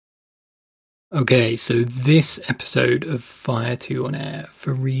Okay, so this episode of Fire 2 on Air,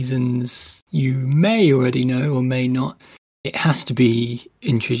 for reasons you may already know or may not, it has to be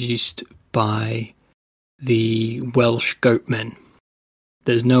introduced by the Welsh Goatmen.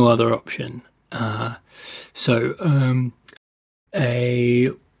 There's no other option. A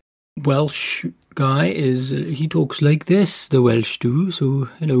Welsh guy he talks like this, the Welsh do. So,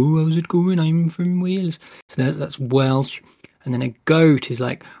 hello, how's it going? I'm from Wales. So that's Welsh. And then a goat is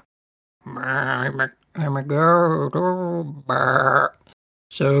like, I'm a goat.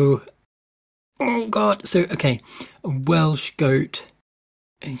 So, oh God. So, okay, a Welsh goat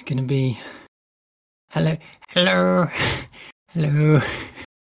is going to be, hello,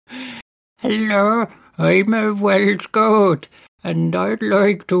 I'm a Welsh goat, and I'd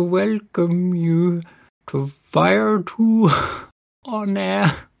like to welcome you to Fire 2 on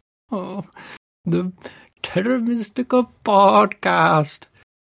Air, the Terra Mystica podcast.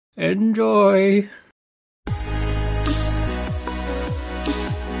 Enjoy.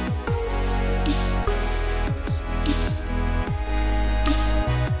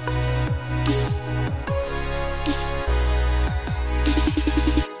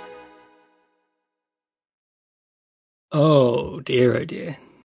 Oh dear.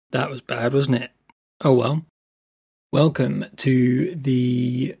 That was bad, wasn't it? Oh well. Welcome to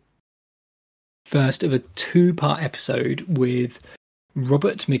the first of a two-part episode with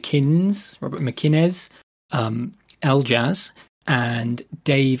Robert McInnes, Eljaz, and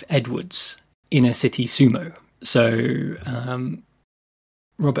Dave Edwards, Inner City Sumo. So,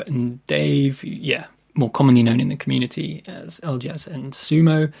 Robert and Dave, more commonly known in the community as Eljaz and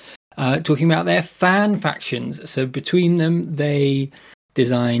Sumo, talking about their fan factions. So between them, they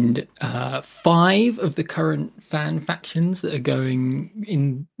designed 5 of the current fan factions that are going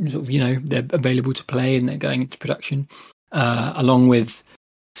in, they're available to play and they're going into production. Along with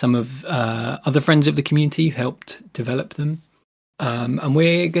some of other friends of the community who helped develop them. And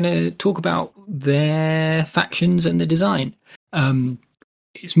we're going to talk about their factions and the design.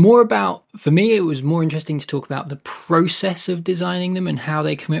 It's more about, for me, it was more interesting to talk about the process of designing them and how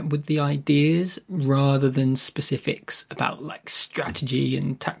they come up with the ideas rather than specifics about like strategy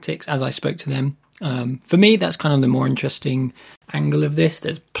and tactics as I spoke to them. For me, that's kind of the more interesting angle of this.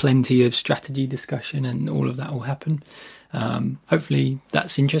 There's plenty of strategy discussion and all of that will happen. Hopefully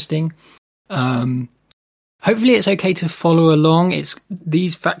that's interesting. Hopefully it's okay to follow along.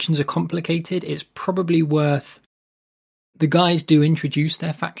 These factions are complicated. It's probably worth, the guys do introduce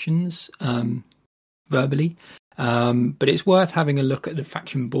their factions verbally, but it's worth having a look at the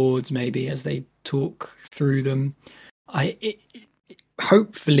faction boards maybe as they talk through them.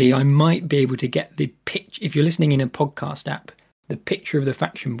 Hopefully I might be able to get the pitch, if you're listening in a podcast app, the picture of the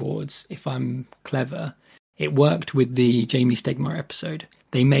faction boards, if I'm clever. It worked with the Jamie Stegmaier episode.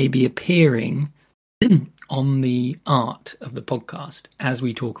 They may be appearing on the art of the podcast as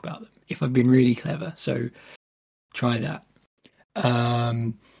we talk about them, if I've been really clever. So try that.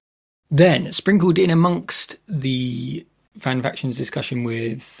 Then, sprinkled in amongst the fan factions discussion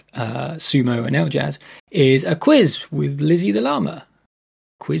with Sumo and Eljaz is a quiz with Lizzie the Llama.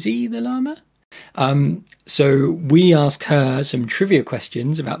 Quizzy the Llama? So we asked her some trivia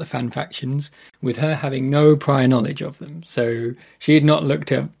questions about the fan factions with her having no prior knowledge of them. So she had not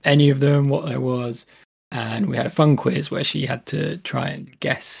looked at any of them, what there was. And we had a fun quiz where she had to try and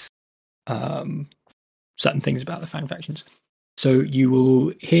guess certain things about the fan factions. So you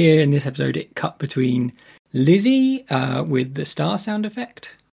will hear in this episode it cut between Lizzie with the star sound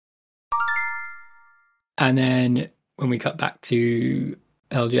effect. And then when we cut back to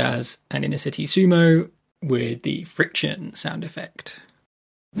Eljaz and Inner City Sumo with the friction sound effect.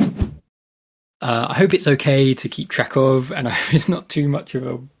 I hope it's okay to keep track of, and I hope it's not too much of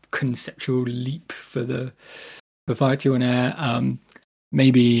a conceptual leap for Fire 2 on Air.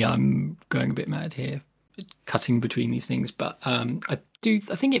 Maybe I'm going a bit mad here, cutting between these things, but I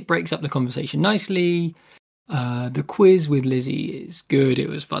think it breaks up the conversation nicely. The quiz with Lizzie is good. It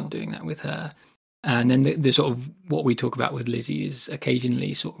was fun doing that with her. And then the sort of what we talk about with Lizzie is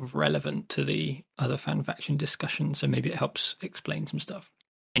occasionally sort of relevant to the other fan faction discussion. So maybe it helps explain some stuff.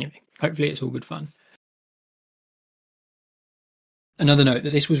 Anyway, hopefully it's all good fun. Another note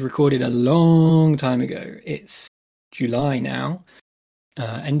that this was recorded a long time ago. It's July now,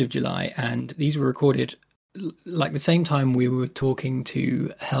 end of July. And these were recorded like the same time we were talking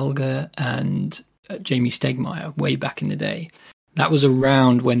to Helga and Jamie Stegmaier way back in the day. That was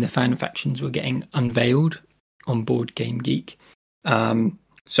around when the fan factions were getting unveiled on Board Game Geek.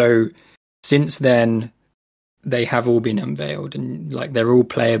 So since then, they have all been unveiled and like they're all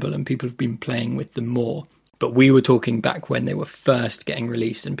playable and people have been playing with them more. but we were talking back when they were first getting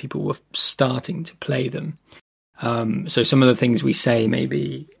released and people were starting to play them. So some of the things we say,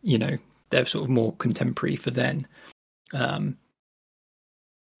 maybe, they're sort of more contemporary for then.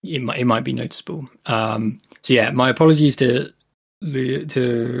 It might be noticeable. So yeah, my apologies to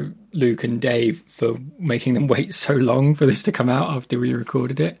Luke and Dave for making them wait so long for this to come out after we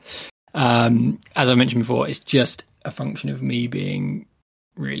recorded it. As I mentioned before, it's just a function of me being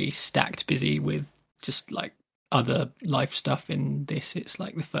really stacked busy with just like other life stuff in this. It's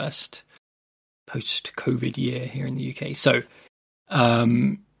like the first post-COVID year here in the UK. So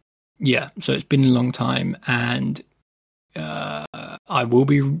yeah, so it's been a long time, and I will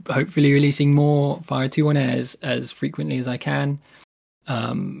be hopefully releasing more Fire 2 on airs as frequently as I can.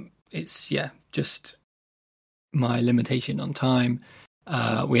 It's just my limitation on time.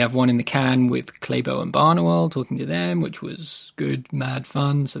 We have one in the can with Claybo and Barnwell, talking to them, which was good, mad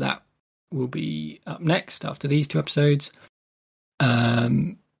fun. So that will be up next after these 2 episodes.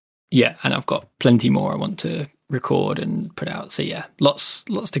 And I've got plenty more I want to record and put out. So yeah, lots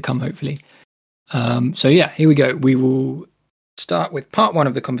to come, hopefully. So yeah, here we go. We will start with part 1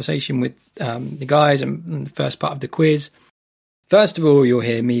 of the conversation with the guys and the first part of the quiz. First of all, you'll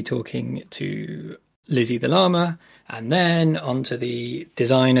hear me talking to Lizzie the Llama, and then on to the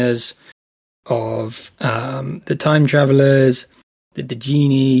designers of the Time Travelers, the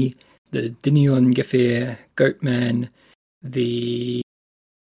Genie, the Dinion Gefir, Goatmen, the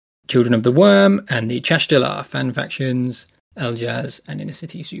Children of the Worm, and the Chashtalar fan factions, Eljaz and Inner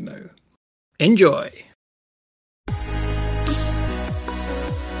City Sumo. Enjoy!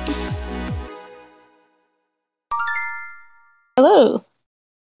 Hello.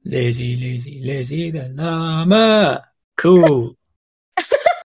 Lizzie the Llama. Cool.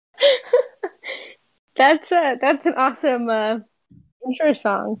 That's an awesome intro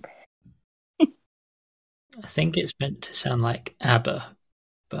song. I think it's meant to sound like ABBA,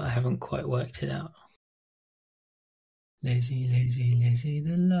 but I haven't quite worked it out. Lizzie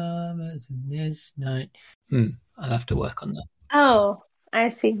the Llama this night. I'll have to work on that. Oh, I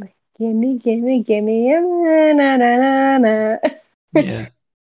see. Gimme, na na na. Yeah.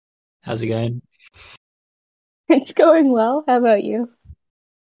 How's it going? It's going well. How about you?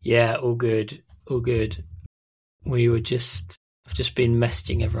 Yeah, all good. I've just been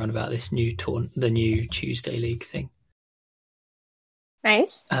messaging everyone about this the new Tuesday League thing.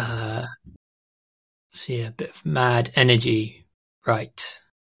 Nice. So yeah, a bit of mad energy, right?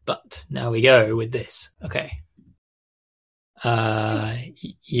 But now we go with this. Okay.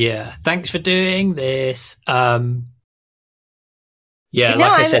 Yeah. Thanks for doing this. Yeah,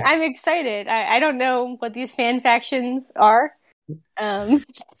 like I said, I'm excited. I don't know what these fan factions are,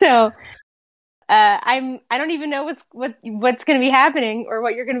 so I don't even know what's going to be happening or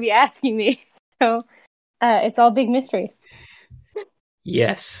what you're going to be asking me. So it's all big mystery.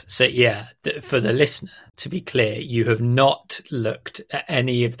 Yes. So yeah, for the listener, to be clear, you have not looked at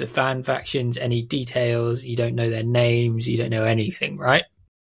any of the fan factions, any details. You don't know their names. You don't know anything, right?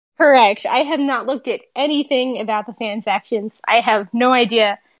 Correct. I have not looked at anything about the fan factions. I have no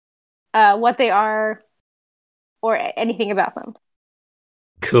idea what they are or anything about them.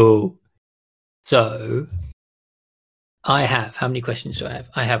 Cool. So how many questions do I have?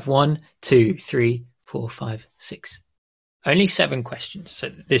 I have 1, 2, 3, 4, 5, 6. Only 7 questions. So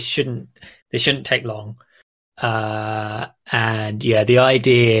this shouldn't take long. And yeah, the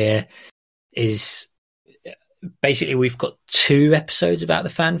idea is basically we've got 2 episodes about the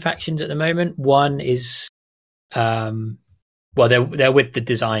fan factions at the moment. One is they're with the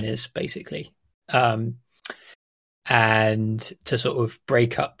designers basically. And to sort of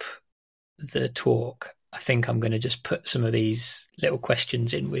break up the talk, I think I'm going to just put some of these little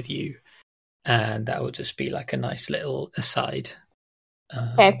questions in with you, and that will just be like a nice little aside.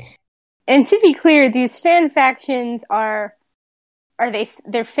 Okay. And to be clear, these fan factions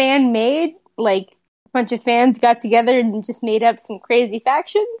they're fan made? Like a bunch of fans got together and just made up some crazy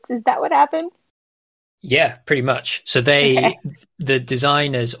factions? Is that what happened? Yeah, pretty much. So the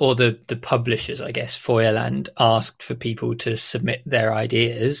designers or the publishers, I guess, Feuerland, asked for people to submit their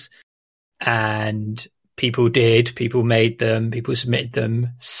ideas, and people did. People made them. People submitted them.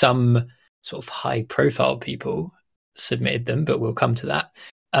 Some sort of high-profile people submitted them, but we'll come to that.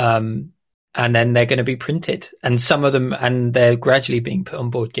 And then they're going to be printed, and some of them, and they're gradually being put on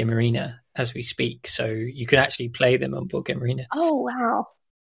Board Game Arena as we speak. So you can actually play them on Board Game Arena. Oh, wow.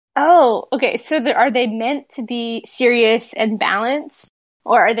 Oh, okay. So are they meant to be serious and balanced,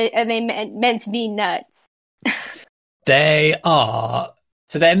 or are they meant to be nuts? They are.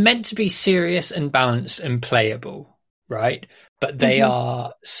 So they're meant to be serious and balanced and playable, right? But they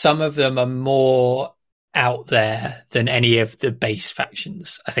are. Some of them are more out there than any of the base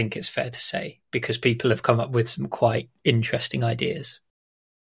factions, I think it's fair to say, because people have come up with some quite interesting ideas.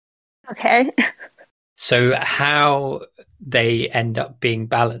 Okay. So how they end up being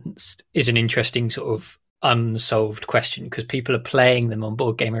balanced is an interesting sort of unsolved question, because people are playing them on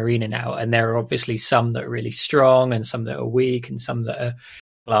Board Game Arena now, and there are obviously some that are really strong and some that are weak and some that are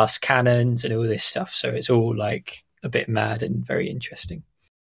glass cannons and all this stuff. So it's all like a bit mad and very interesting.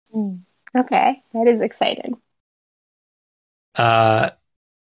 Okay, that is exciting. So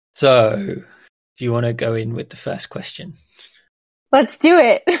do you want to go in with the first question? Let's do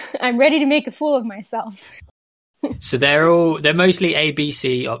it. I'm ready to make a fool of myself. So they're mostly A, B,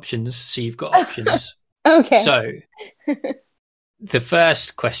 C options. So you've got options. Okay. So the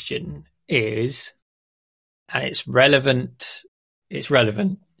first question is, and it's relevant.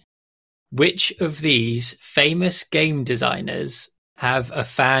 Which of these famous game designers have a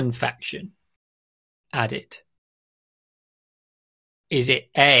fan faction added? Is it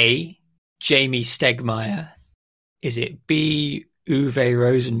A, Jamie Stegmaier? Is it B, Uwe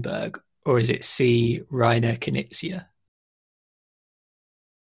Rosenberg? Or is it C, Reiner Knizia?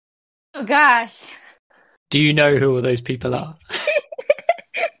 Oh gosh. Do you know who all those people are?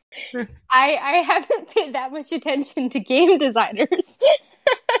 I haven't paid that much attention to game designers.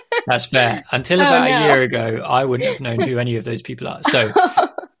 That's fair. Until about a year ago, I wouldn't have known who any of those people are. So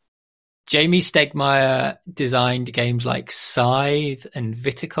Jamie Stegmaier designed games like Scythe and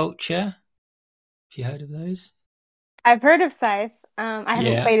Viticulture. Have you heard of those? I've heard of Scythe. I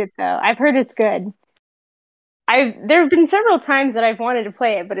haven't played it though. I've heard it's good. There have been several times that I've wanted to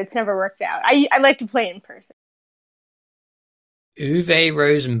play it, but it's never worked out. I like to play in person. Uwe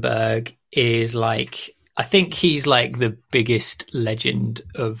Rosenberg is like, I think he's like the biggest legend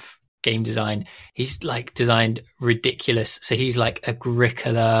of game design. He's like designed ridiculous. So he's like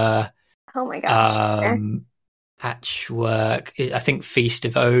Agricola. Oh my gosh. Patchwork. I think Feast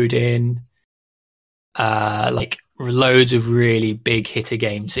of Odin. Like loads of really big hitter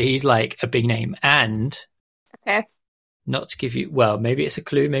games. So he's like a big name. And not to give you, well, maybe it's a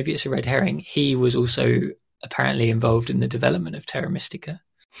clue, maybe it's a red herring. He was also apparently involved in the development of Terra Mystica.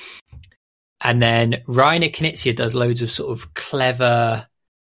 And then Reiner Knizia does loads of sort of clever,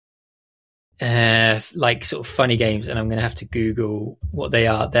 like sort of funny games. And I'm going to have to Google what they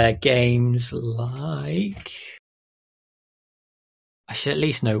are. They're games like, I should at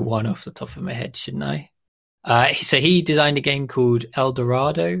least know one off the top of my head, shouldn't I? So he designed a game called El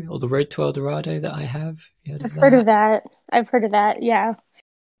Dorado, or The Road to El Dorado, that I have. I've heard of that. I've heard of that, yeah.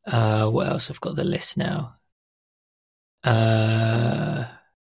 What else? I've got the list now.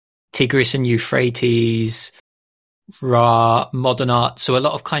 Tigris and Euphrates, Ra, Modern Art. So a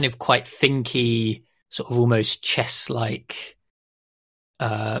lot of kind of quite thinky, sort of almost chess-like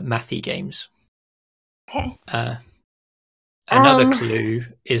mathy games. Okay. Another clue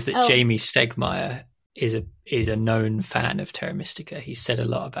is that Jamie Stegmaier is a known fan of Terra Mystica. He said a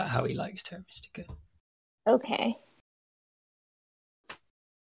lot about how he likes Terra Mystica. Okay.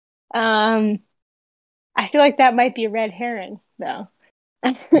 I feel like that might be a red herring, though.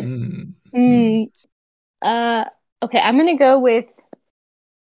 Okay, I'm gonna go with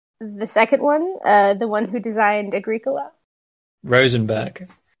the second one, the one who designed Agricola. Rosenberg.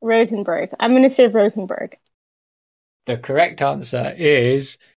 I'm gonna say Rosenberg. The correct answer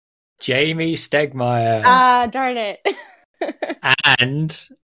is Jamie Stegmaier. Ah, darn it. And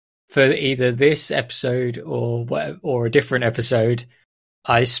for either this episode or a different episode,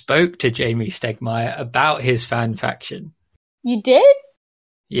 I spoke to Jamie Stegmaier about his fan faction. You did?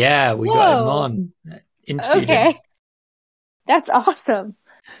 Yeah, we got him on. Interviewed him. That's awesome.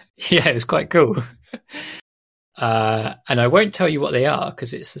 Yeah, it was quite cool. And I won't tell you what they are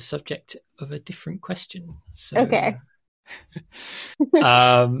because it's the subject of a different question. So, okay.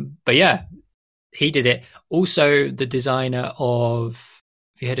 But yeah, he did it. Also, the designer of,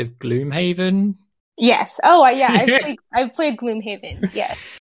 have you heard of Gloomhaven? Yes. Oh, yeah. I've played Gloomhaven. Yes.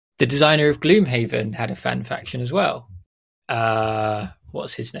 The designer of Gloomhaven had a fan faction as well.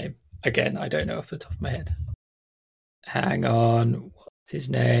 What's his name? Again, I don't know off the top of my head. Hang on. What's his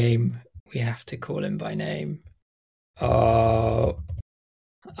name? We have to call him by name. Oh,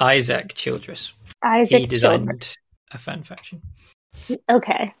 Isaac Childress. He designed a fan faction.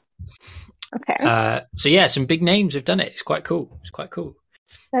 Okay. So yeah, some big names have done it. It's quite cool.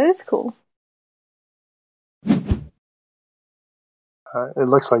 That is cool. It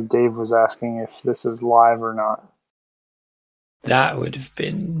looks like Dave was asking if this is live or not. That would have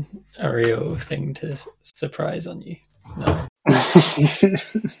been a real thing to surprise on you. No. I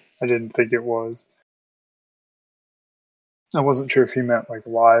didn't think it was. I wasn't sure if he meant like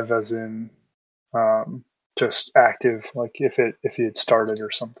live as in just active, like if he had started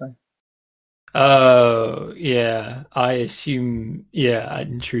or something. Oh, yeah. I assume, yeah,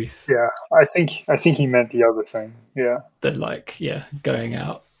 in truth, Yeah, I think he meant the other thing. Yeah. they're like, yeah, going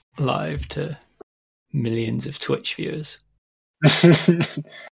out live to millions of Twitch viewers.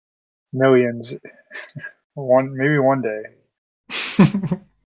 Millions. Maybe one day.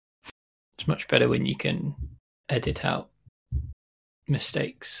 It's much better when you can edit out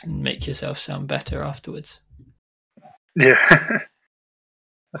mistakes and make yourself sound better afterwards. Yeah.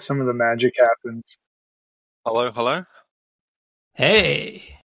 Some of the magic happens. Hello.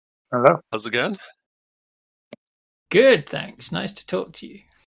 Hey, Hello. How's it going? good, thanks. Nice to talk to you.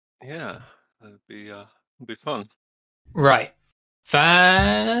 Yeah, it'd be fun. Right.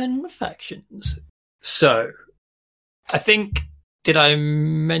 Fan factions. So, I think, did I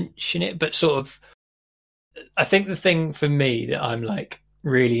mention it? But sort of, I think the thing for me that I'm like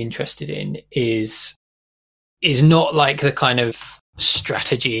really interested in is not like the kind of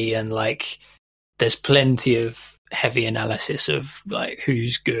strategy and like there's plenty of heavy analysis of like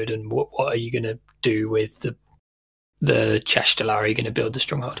who's good and what are you going to do with the Chashtalar, are you going to build the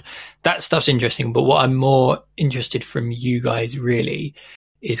stronghold? That stuff's interesting, but what I'm more interested from you guys really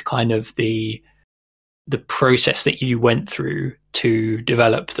is kind of the process that you went through to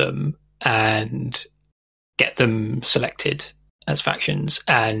develop them and get them selected as factions,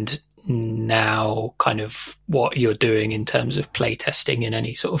 and now kind of what you're doing in terms of play testing and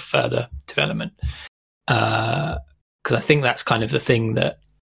any sort of further development. Because I think that's kind of the thing that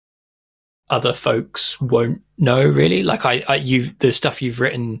other folks won't know really. Like the stuff you've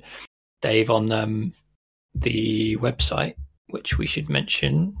written, Dave, on the website, which we should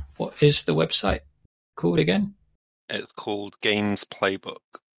mention. What is the website called again? It's called Games Playbook.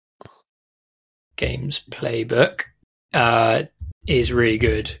 Games Playbook is really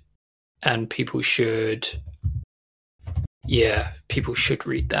good, and people should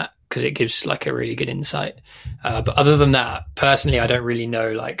read that because it gives like a really good insight. But other than that, personally, I don't really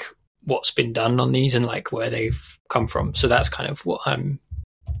know like what's been done on these and like where they've come from. So that's kind of what I'm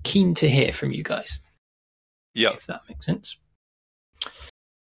keen to hear from you guys. Yeah, if that makes sense.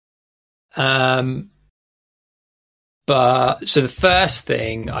 But so the first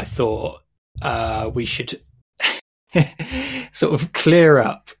thing I thought we should sort of clear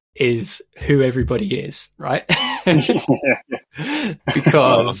up is who everybody is, right?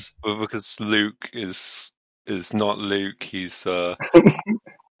 Because Luke is not Luke. He's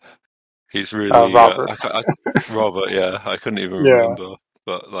he's really Robert. Robert. Yeah, I couldn't even remember,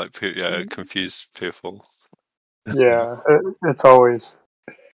 but like confused people. Yeah, it's always.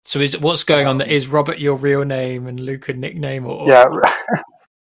 So what's going on? Is Robert your real name and Luke a nickname? Or yeah,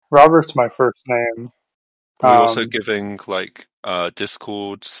 Robert's my first name. Are we also giving like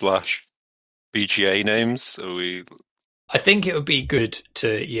Discord / BGA names? Are we? I think it would be good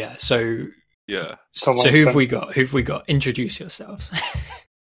to So yeah. So who have we got? Introduce yourselves.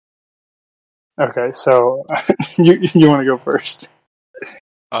 Okay, so you want to go first?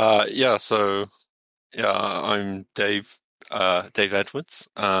 I'm Dave Edwards,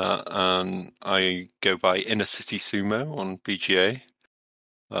 and I go by Inner City Sumo on BGA.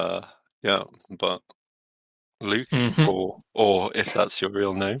 But Luke, or if that's your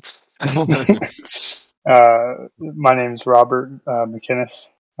real name. My name's Robert McInnes,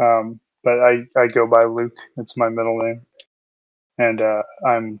 but I go by Luke. It's my middle name, and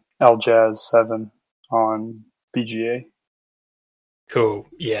I'm LJazz7 on BGA. Cool.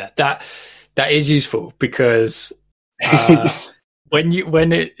 Yeah, that is useful because when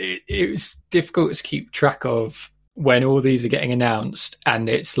it was difficult to keep track of when all these are getting announced, and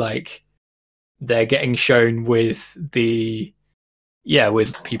it's like they're getting shown with with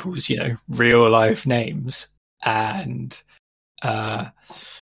people's real life names, and I've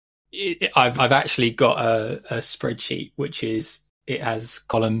actually got a spreadsheet which it has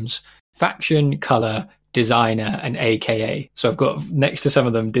columns: faction, color, designer, and AKA. So I've got next to some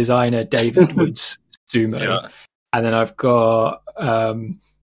of them designer Dave Edwards Sumo, and then I've got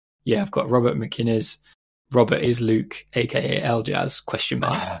I've got Robert McInnes. Robert is Luke, aka LJazz ?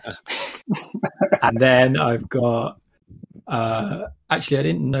 And then I've got actually I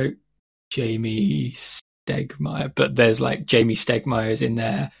didn't note Jamie Stegmaier, but there's like Jamie Stegmaier's in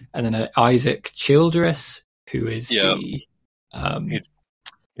there, and then Isaac Childress, who is he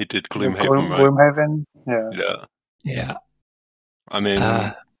did Gloomhaven, right? Gloomhaven, yeah. I mean,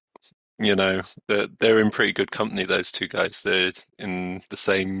 they're in pretty good company. Those two guys, they're in the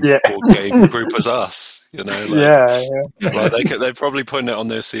same board game group as us. Like they're probably putting it on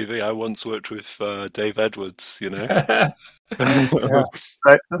their CV. I once worked with Dave Edwards.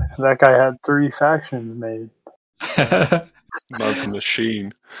 That guy had 3 factions made. Man's a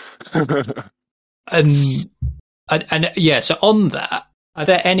machine. and yeah, so on that, are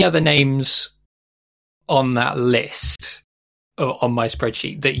there any other names on that list or on my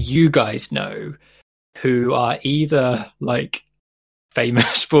spreadsheet that you guys know who are either like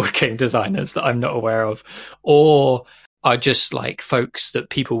famous board game designers that I'm not aware of, or are just like folks that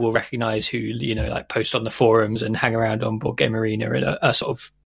people will recognize who, you know, like post on the forums and hang around on Board Game Arena and are sort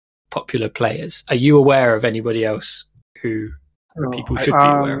of popular players? Are you aware of anybody else who people should be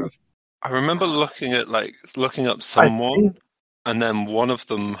aware of? I remember looking up someone, and then one of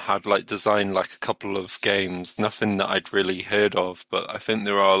them had like designed like a couple of games, nothing that I'd really heard of, but I think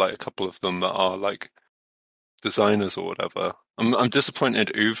there are like a couple of them that are like designers or whatever. I'm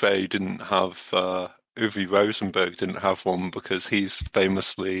disappointed Uwe Rosenberg didn't have one, because he's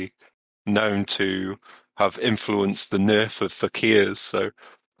famously known to have influenced the nerf of fakirs. So,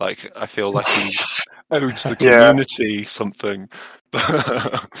 like, I feel like he owes the community something.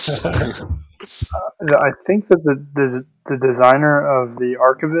 I think that the designer of the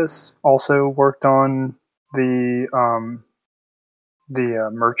Archivist also worked on the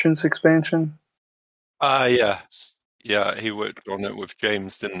Merchants expansion. Yeah, he worked on it with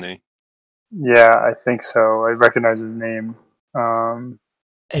James, didn't he? Yeah, I think so. I recognize his name.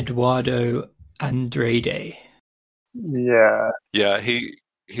 Eduardo Andrade. Yeah. Yeah,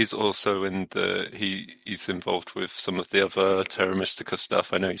 he's also he's involved with some of the other Terra Mystica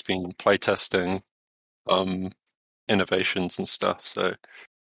stuff. I know he's been playtesting innovations and stuff. So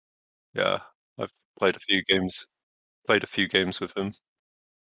yeah, I've played a few games with him.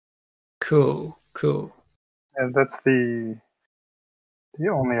 Cool. And that's the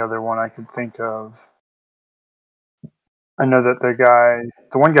only other one I could think of. I know that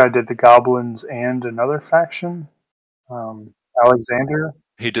the one guy did the Goblins and another faction, Alexander.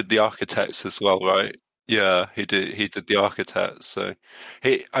 He did the Architects as well, right? Yeah, he did the Architects. So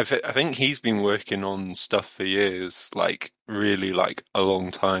I think he's been working on stuff for years, like really like a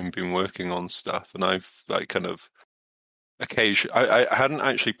long time. Been working on stuff, and I've like kind of I hadn't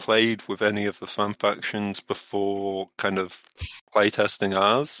actually played with any of the fan factions before kind of playtesting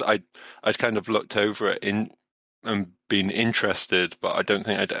ours. I'd kind of looked over it and been interested, but I don't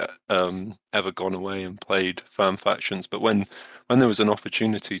think I'd ever gone away and played fan factions. But when there was an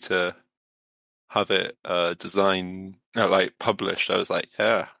opportunity to have it designed, like published, I was like,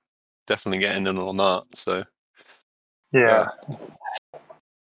 yeah, definitely getting in on that. So yeah.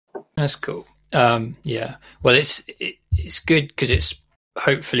 That's cool. Yeah. Well, it's good because it's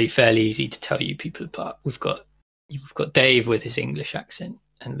hopefully fairly easy to tell you people apart. We've got Dave with his English accent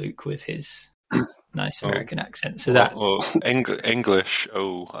and Luke with his nice American accent. So that English.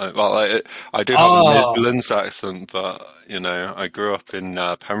 I do have a Midlands accent, but you know, I grew up in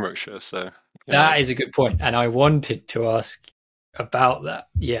Pembrokeshire, so that is a good point. And I wanted to ask about that.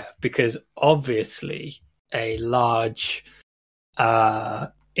 Yeah, because obviously a large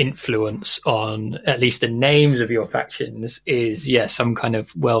influence on at least the names of your factions is some kind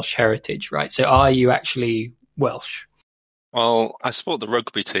of Welsh heritage, right? So are you actually Welsh? Well, I support the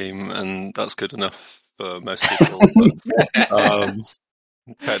rugby team, and that's good enough for most people. But,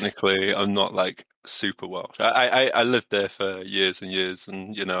 technically, I'm not like super Welsh. I lived there for years and years,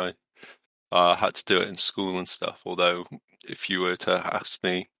 and you know, I had to do it in school and stuff. Although, if you were to ask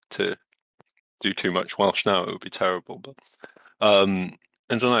me to do too much Welsh now, it would be terrible. But I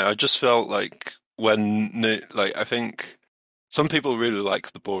don't know. I just felt like I think some people really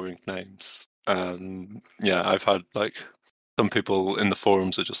like the boring names, and yeah, I've had like some people in the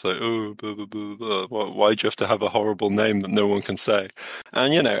forums are just like, oh, blah, blah, blah, blah. Why do you have to have a horrible name that no one can say?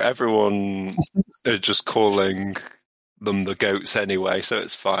 And you know, everyone is just calling them the goats anyway, so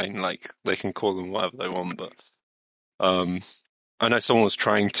it's fine. Like they can call them whatever they want, but I know someone was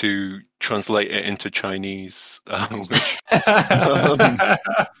trying to translate it into Chinese, which I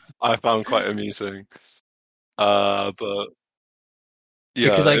found quite amusing. But yeah,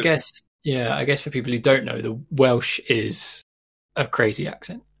 because I guess for people who don't know, the Welsh is a crazy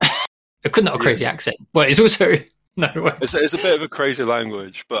accent. Not a crazy accent, but it's also It's a bit of a crazy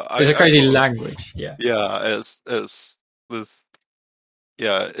language, but it's a crazy language. Yeah,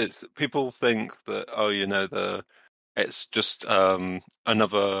 it's people think that it's just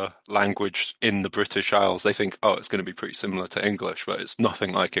another language in the British Isles. They think, it's going to be pretty similar to English, but it's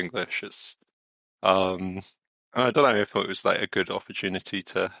nothing like English. It's I don't know if it was like a good opportunity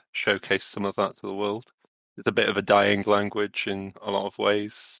to showcase some of that to the world. It's a bit of a dying language in a lot of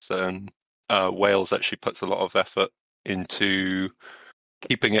ways, and Wales actually puts a lot of effort into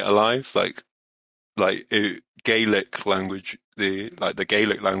keeping it alive. Gaelic language, the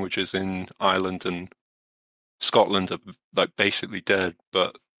Gaelic languages in Ireland and Scotland are like basically dead,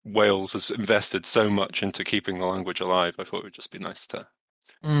 but Wales has invested so much into keeping the language alive. I thought it would just be nice to,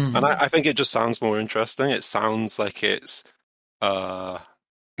 and I think it just sounds more interesting. It sounds like it's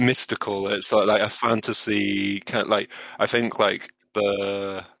mystical. It's like a fantasy kind of, like, I think like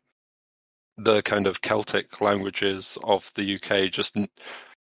the kind of Celtic languages of the UK just.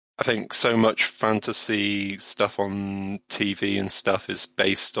 I think so much fantasy stuff on TV and stuff is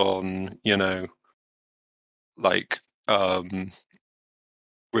based on, you know, like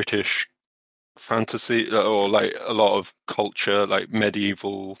British fantasy, or like a lot of culture, like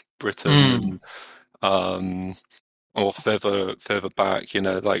medieval Britain, or further back, you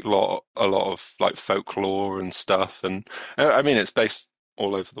know, like a lot of like folklore and stuff. And I mean, it's based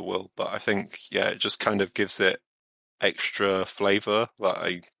all over the world, but I think, yeah, it just kind of gives it extra flavor.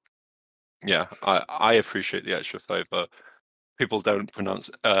 Like, I appreciate the extra flavor. People don't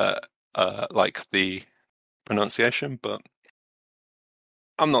pronounce like the pronunciation, but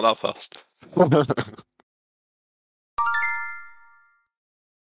I'm not that fussed.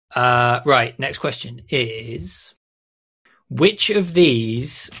 Right, next question is, which of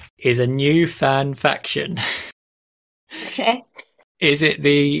these is a new fan faction? Okay. Is it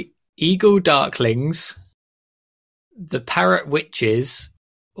the Eagle Darklings, the Parrot Witches,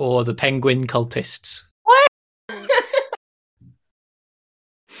 or the Penguin Cultists? What?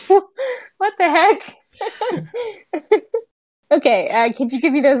 What the heck? Okay, could you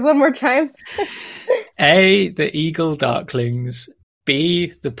give me those one more time? A, the Eagle Darklings,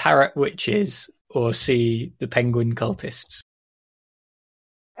 B, the Parrot Witches, or C, the Penguin Cultists?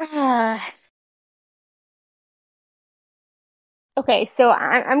 Okay, so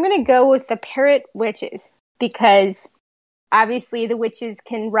I'm going to go with the Parrot Witches, because obviously the witches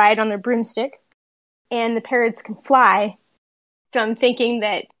can ride on their broomstick and the parrots can fly. So I'm thinking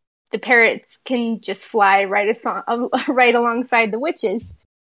that the parrots can just fly right alongside the witches.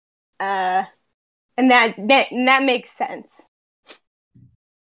 And that makes sense.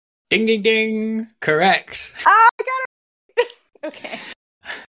 Ding, ding, ding. Correct. Oh, I got it. Okay.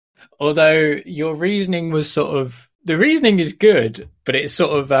 Although your reasoning was the reasoning is good, but it's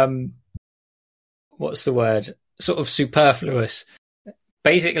sort of, what's the word? Sort of superfluous.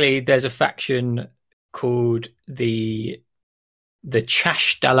 Basically, there's a faction called the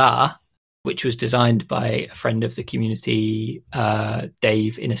Chashdala, which was designed by a friend of the community,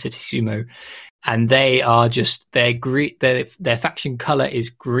 Dave, Inner City Sumo, and they are just their faction color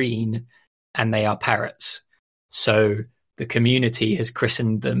is green, and they are parrots. So the community has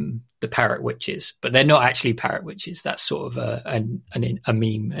christened them the Parrot Witches, but they're not actually Parrot Witches. That's sort of a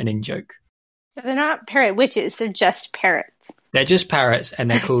meme, an in-joke. So they're not parrot witches, they're just parrots. They're just parrots,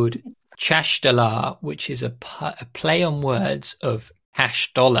 and they're called Chashdala, which is a play on words of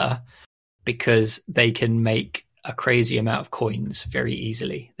cash dollar, because they can make a crazy amount of coins very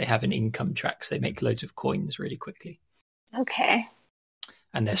easily. They have an income track, so they make loads of coins really quickly. Okay.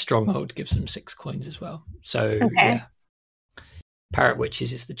 And their stronghold gives them 6 coins as well. So, okay. Yeah. Parrot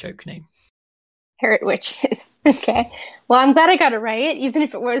Witches is the joke name. Parrot Witches. Okay. Well, I'm glad I got it right, even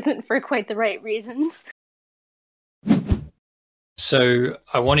if it wasn't for quite the right reasons. So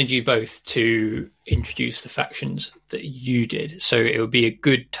I wanted you both to introduce the factions that you did. So it would be a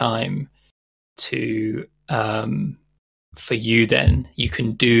good time to, for you then, you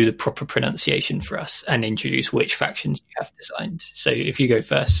can do the proper pronunciation for us and introduce which factions you have designed. So if you go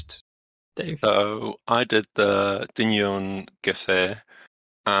first, Dave. So I did the Dinyon Gefe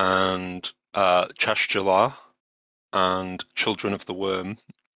and Chashdala and Children of the Worm.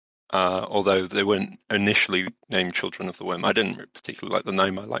 Although they weren't initially named Children of the Worm. I didn't particularly like the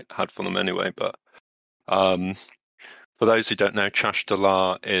name I had for them anyway, but for those who don't know,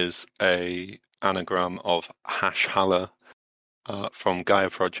 Chashdala is a anagram of Hashhala from Gaia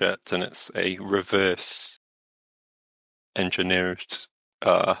Project, and it's a reverse engineered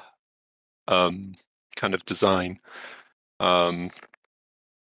kind of design.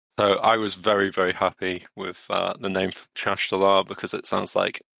 So I was very, very happy with the name Chashdala, because it sounds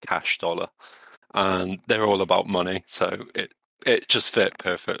like cash dollar, and they're all about money, so it just fit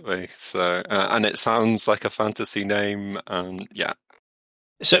perfectly. So and it sounds like a fantasy name, and yeah.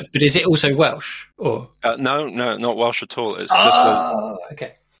 So, but is it also Welsh or? No, not Welsh at all. It's just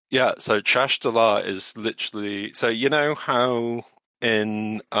okay. Yeah, so Chashdala is literally, so you know how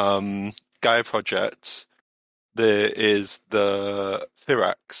in Gaia Project there is the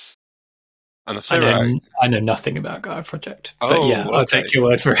Firax. And the Firax. I know nothing about Gaia Project. Oh, but yeah, I'll take your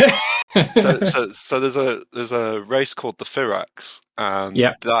word for it. so there's a race called the Firax, and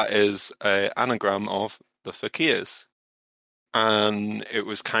that is an anagram of the fakirs. And it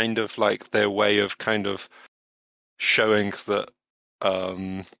was kind of like their way of kind of showing that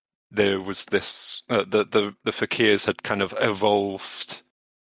there was this the fakirs had kind of evolved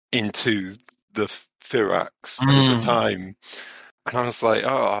into the Firax over time. And I was like,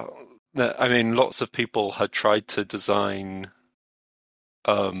 I mean, lots of people had tried to design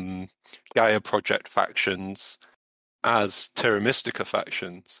Gaia Project factions as Terra Mystica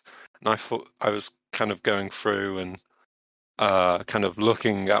factions, and I thought I was kind of going through and kind of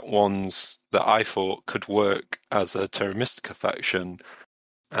looking at ones that I thought could work as a Terra Mystica faction,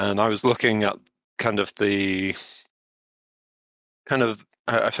 and I was looking at kind of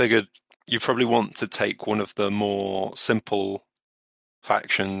I figured you probably want to take one of the more simple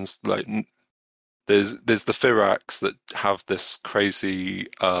factions. Like there's the Firax that have this crazy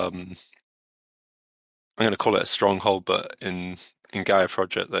I'm going to call it a stronghold, but in Gaia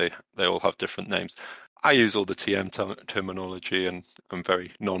Project they all have different names. I use all the TM terminology, and I'm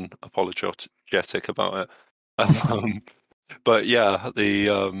very non-apologetic about it. But yeah,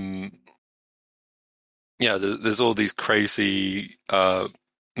 there's all these crazy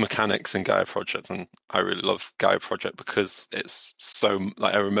mechanics in Gaia Project, and I really love Gaia Project because it's so,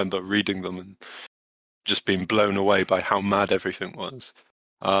 like, I remember reading them and just being blown away by how mad everything was.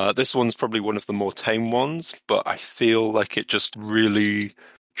 This one's probably one of the more tame ones, but I feel like it just really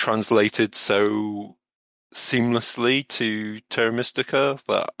translated so seamlessly to Terra Mystica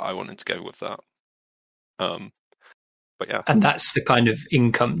that I wanted to go with that. But yeah, and that's the kind of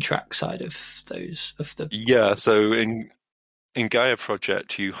income track side of those of the. Yeah, so in Gaia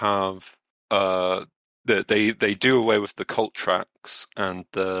Project you have they do away with the cult tracks, and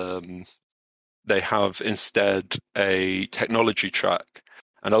they have instead a technology track,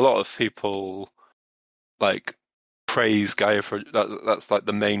 and a lot of people like praise Gaia Project. That's like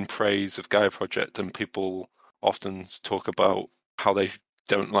the main praise of Gaia Project, and people often talk about how they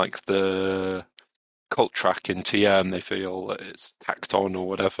don't like the cult track in TM. They feel that it's tacked on or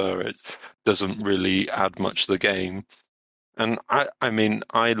whatever. It doesn't really add much to the game. And I mean,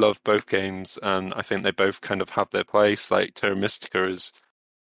 I love both games, and I think they both kind of have their place. Like Terra Mystica is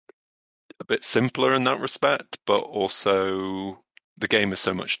a bit simpler in that respect, but also the game is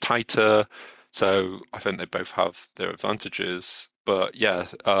so much tighter. So I think they both have their advantages. But yeah,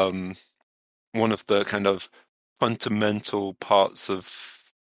 one of the kind of fundamental parts of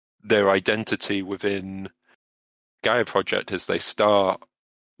their identity within Gaia Project is they start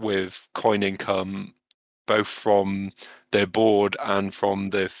with coin income, both from their board and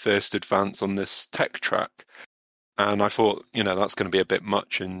from their first advance on this tech track. And I thought, that's going to be a bit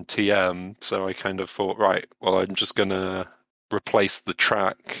much in TM. So I kind of thought, right, well, I'm just going to replace the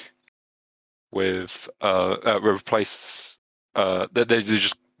track with they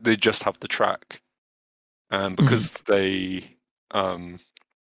just have the track, and because they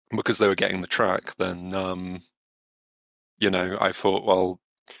were getting the track, then I thought, well,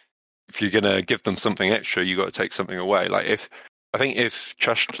 if you're gonna give them something extra, you got to take something away. Like if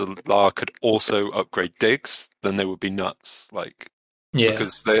Chashtalar could also upgrade digs, then they would be nuts. Like,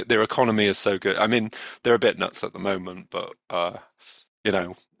 because their economy is so good. I mean, they're a bit nuts at the moment, but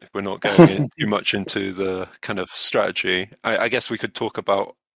if we're not going too much into the kind of strategy, I guess we could talk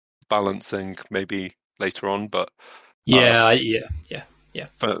about balancing maybe later on. But yeah.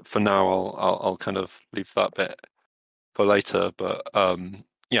 For now, I'll kind of leave that bit for later. But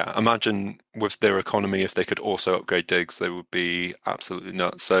imagine with their economy, if they could also upgrade digs, they would be absolutely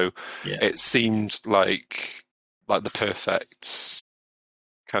nuts. So it seemed like the perfect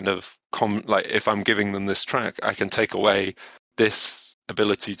kind of like if I'm giving them this track, I can take away this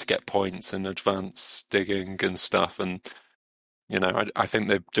ability to get points and advance digging and stuff, and I think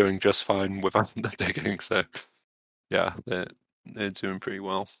they're doing just fine without the digging. So yeah, they're doing pretty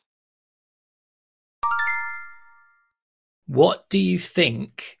well. What do you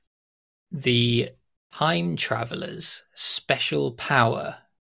think the Time Travelers' special power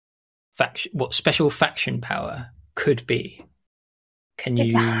what special faction power could be? Can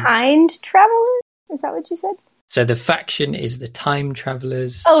you Time Travelers? Is that what you said? So the faction is the Time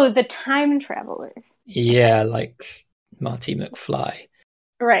Travelers. Oh, the Time Travelers. Yeah, like Marty McFly.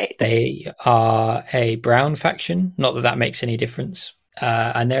 Right. They are a brown faction. Not that makes any difference.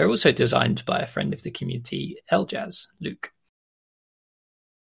 And they're also designed by a friend of the community, Eljaz, Luke.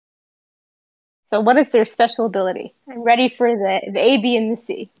 So what is their special ability? I'm ready for the A, B, and the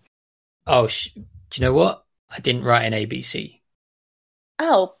C. Oh, do you know what? I didn't write an ABC.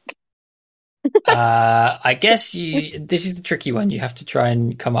 Oh. I guess this is the tricky one. You have to try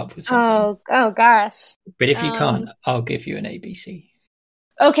and come up with something. Oh gosh. But if you can't, I'll give you an ABC.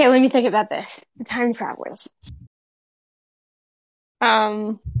 Okay, let me think about this. The time travelers.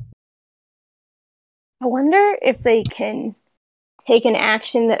 I wonder if they can take an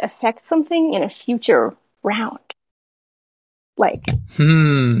action that affects something in a future round. Like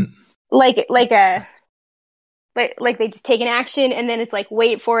like they just take an action and then it's like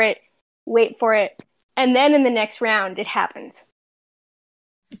wait for it, and then in the next round it happens.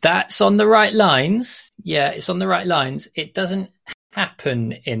 That's on the right lines. Yeah, it's on the right lines. It doesn't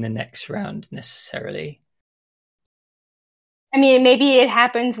happen in the next round necessarily. I mean, maybe it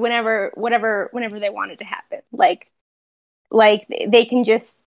happens whenever they want it to happen. Like they can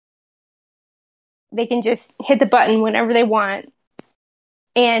just hit the button whenever they want,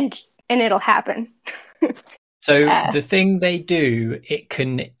 and it'll happen. So the thing they do, it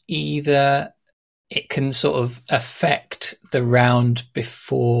can sort of affect the round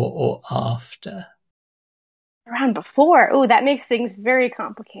before or after. Round before? Oh, that makes things very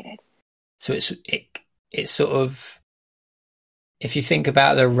complicated. So it's sort of, if you think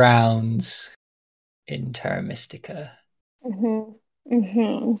about the rounds in Terra Mystica.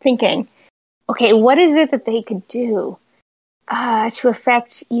 Thinking, okay, what is it that they could do to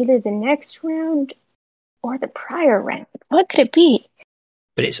affect either the next round or the prior round? What could it be?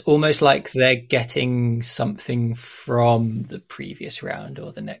 But it's almost like they're getting something from the previous round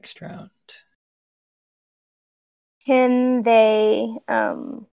or the next round. Can they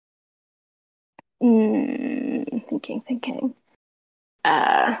thinking.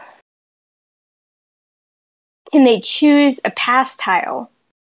 Can they choose a pass tile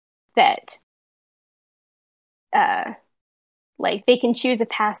that like they can choose a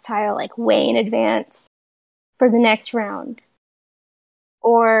pass tile like way in advance for the next round?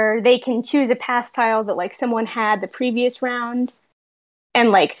 Or they can choose a pass tile that like someone had the previous round and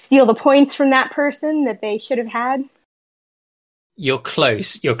like steal the points from that person that they should have had. You're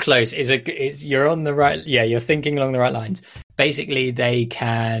close. You're on the right. Yeah, you're thinking along the right lines. Basically, they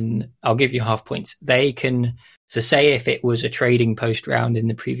can. I'll give you half points. They can. So, say if it was a trading post round in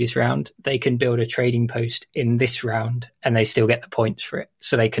the previous round, they can build a trading post in this round, and they still get the points for it.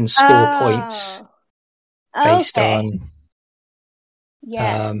 So they can score points based on.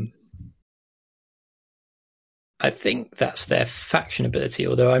 Yeah. I think that's their faction ability,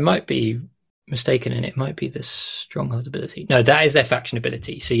 although I might be mistaken and it might be the stronghold ability. No, that is their faction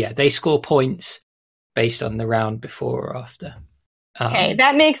ability. So yeah, they score points based on the round before or after. Okay,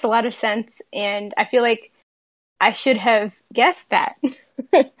 that makes a lot of sense, and I feel like I should have guessed that.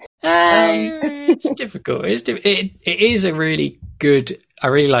 It's difficult. It is a really good. I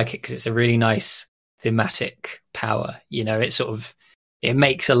really like it because it's a really nice thematic power. You know, it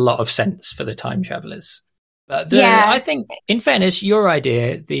makes a lot of sense for the time travelers. But I think, in fairness, your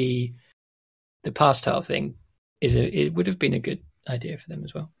idea, the pass tile thing, it would have been a good idea for them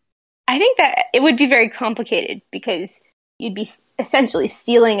as well. I think that it would be very complicated because you'd be essentially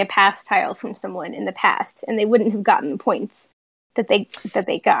stealing a pass tile from someone in the past, and they wouldn't have gotten the points that they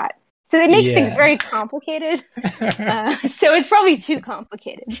got. So it makes things very complicated. So it's probably too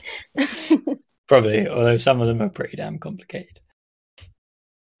complicated. Probably, although some of them are pretty damn complicated.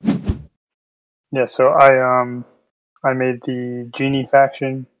 Yeah, so I made the Genie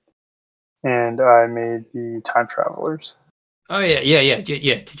faction, and I made the Time Travelers. Oh yeah.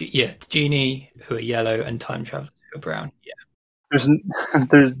 The Genie, who are yellow, and Time Travelers, who are brown. Yeah. There's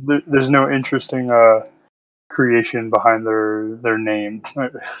no interesting creation behind their name.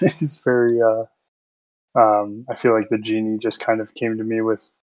 It's very I feel like the Genie just kind of came to me with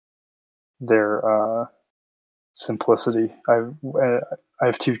their simplicity. I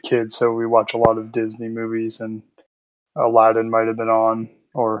have two kids, so we watch a lot of Disney movies, and Aladdin might have been on,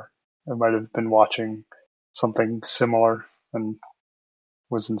 or I might have been watching something similar and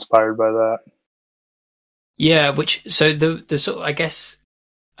was inspired by that. Yeah, so the sort of, I guess,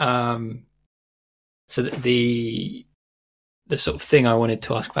 so the sort of thing I wanted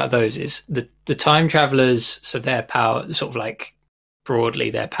to ask about those is the time travelers. So their power, sort of like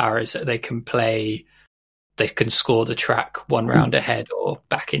broadly, their power is that they can score the track one round ahead or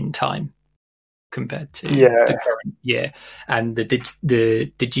back in time compared to the current year. And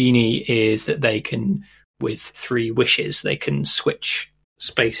the Genie is that they can, with 3 wishes, they can switch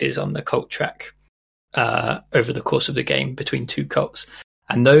spaces on the cult track over the course of the game between 2 cults.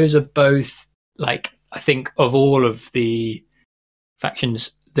 And those are both, like, I think of all of the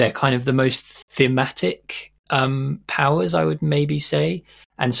factions, they're kind of the most thematic powers, I would maybe say.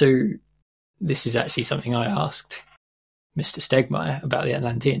 And so this is actually something I asked Mr. Stegmaier about the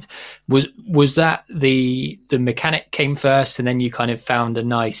Atlanteans. Was that the mechanic came first, and then you kind of found a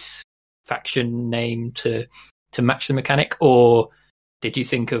nice faction name to match the mechanic, or did you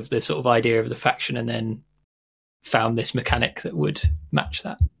think of the sort of idea of the faction and then found this mechanic that would match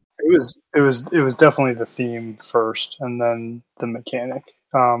that? It was definitely the theme first, and then the mechanic.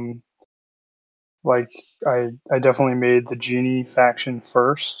 Like I definitely made the genie faction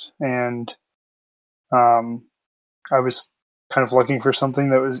first, and I was kind of looking for something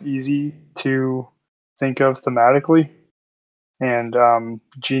that was easy to think of thematically, and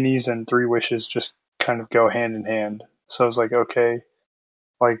genies and three wishes just kind of go hand in hand. So I was like, okay,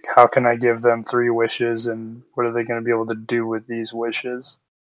 like how can I give them three wishes, and what are they going to be able to do with these wishes?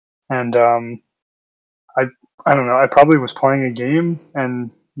 And I don't know. I probably was playing a game,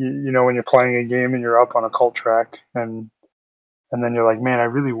 and you know when you're playing a game and you're up on a cult track, and then you're like, man, I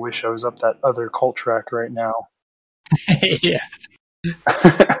really wish I was up that other cult track right now. Yeah.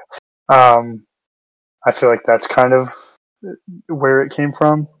 I feel like that's kind of where it came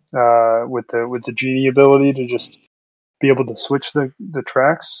from, with the genie ability to just be able to switch the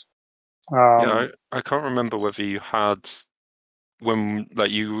tracks. Yeah, I can't remember whether you had when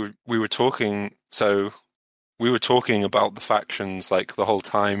like we were talking. So we were talking about the factions like the whole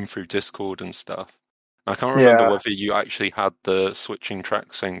time through Discord and stuff. I can't remember whether you actually had the switching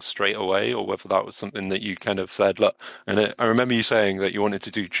tracks thing straight away, or whether that was something that you kind of said, look. And I remember you saying that you wanted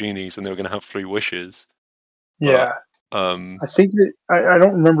to do genies and they were going to have three wishes. Yeah, but, I think that I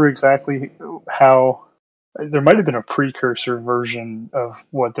don't remember exactly how. There might have been a precursor version of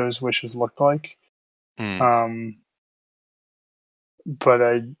what those wishes looked like. But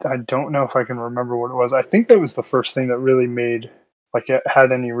I don't know if I can remember what it was. I think that was the first thing that really made like it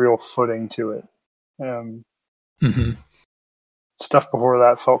had any real footing to it. Stuff before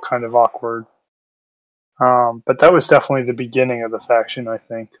that felt kind of awkward. But that was definitely the beginning of the faction. I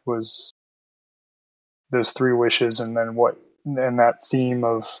think was those three wishes, and then that theme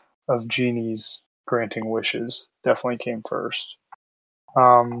of genies granting wishes definitely came first.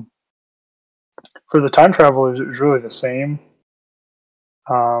 For the time travel, it was really the same.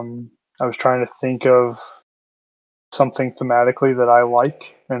 I was trying to think of something thematically that I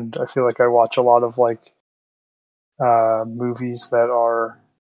like, and I feel like I watch a lot of like movies that are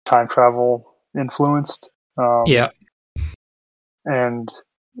time travel influenced. Yeah. And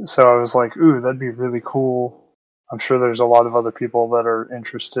so I was like, ooh, that'd be really cool. I'm sure there's a lot of other people that are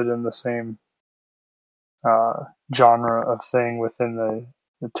interested in the same genre of thing within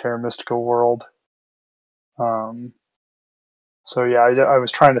the Terra Mystica world. So yeah, I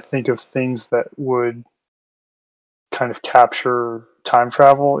was trying to think of things that would kind of capture time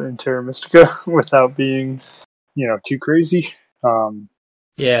travel in Terra Mystica without being, too crazy.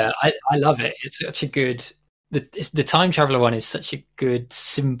 Yeah, I love it. It's such a good. The time traveler one is such a good,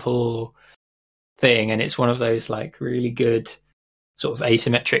 simple thing, and it's one of those like really good sort of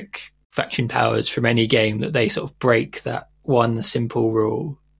asymmetric faction powers from any game that they sort of break that one simple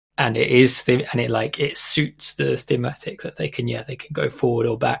rule, and it suits the thematic that they can go forward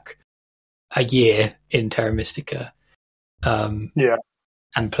or back a year in Terra Mystica, and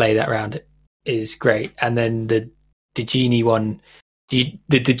play that round is great. And then the genie one. The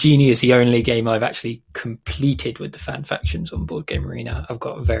Genie is the only game I've actually completed with the fan factions on Board Game Arena. I've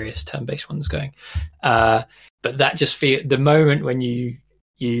got various turn-based ones going. But that just the moment when you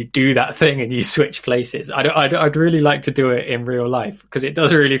do that thing and you switch places, I'd really like to do it in real life, because it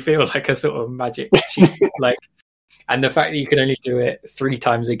does really feel like a sort of magic cheat. And the fact that you can only do it 3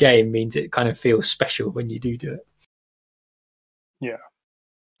 times a game means it kind of feels special when you do it. Yeah.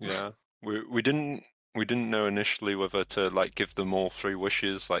 We didn't know initially whether to like give them all 3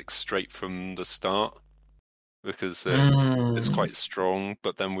 wishes like straight from the start, because it's quite strong.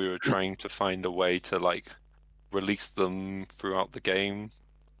 But then we were trying to find a way to like release them throughout the game.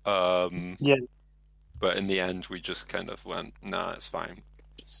 But in the end, we just kind of went, nah, it's fine.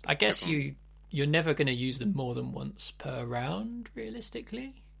 I guess you're never going to use them more than once per round,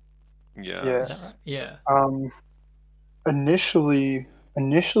 realistically. Yeah. Is that right? Yeah. Initially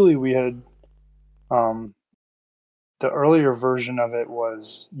we had. The earlier version of it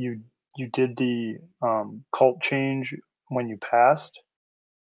was you did the cult change when you passed.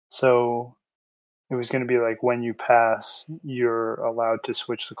 So it was going to be like when you pass, you're allowed to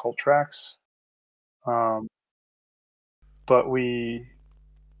switch the cult tracks. But I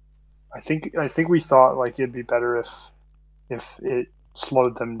think we thought like it'd be better if it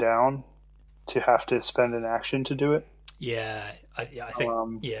slowed them down to have to spend an action to do it. Yeah, I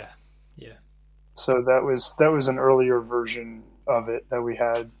think. Yeah. So that was an earlier version of it that we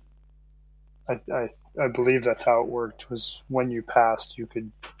had. I believe that's how it worked. Was when you passed, you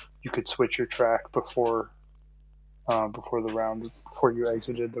could switch your track before the round, before you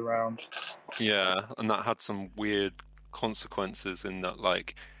exited the round. Yeah, and that had some weird consequences in that,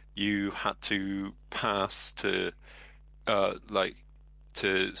 like, you had to pass to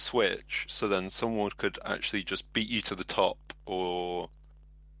to switch, so then someone could actually just beat you to the top, or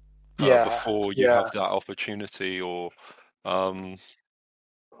before you have that opportunity, or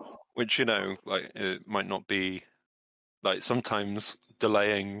which, you know, like, it might not be, like, sometimes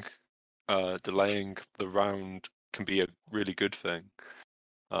delaying the round can be a really good thing.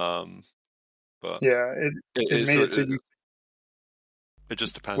 But yeah, it made it so you. It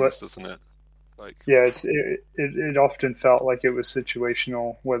just depends, What? doesn't it? Like, Yeah, it often felt like it was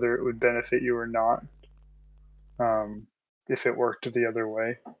situational, whether it would benefit you or not. If it worked the other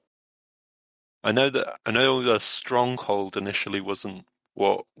way. I know the stronghold initially wasn't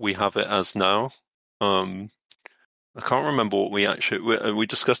what we have it as now. I can't remember what we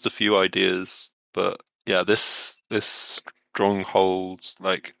discussed a few ideas, but yeah, this strongholds,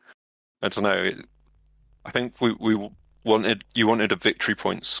 like, I don't know. I think we wanted a victory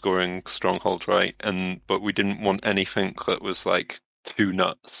point scoring stronghold, right? But we didn't want anything that was like too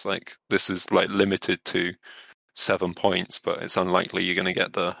nuts. Like, this is like limited to 7 points, but it's unlikely you're going to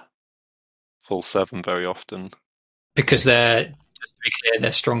get the full 7 very often. Because they're, just to be clear,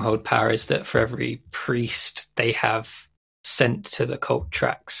 their stronghold power is that for every priest they have sent to the cult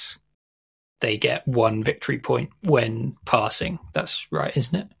tracks, they get 1 victory point when passing. That's right,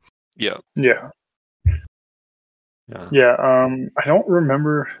 isn't it? Yeah. Yeah. I don't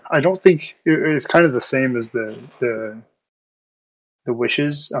remember. I don't think it's kind of the same as the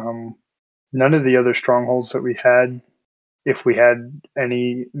wishes. None of the other strongholds that we had, if we had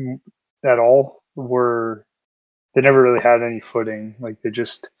any at all, they never really had any footing. Like,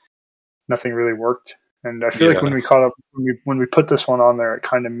 nothing really worked. And I feel like when we caught up, when we put this one on there, it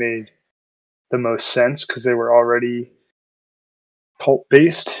kind of made the most sense because they were already cult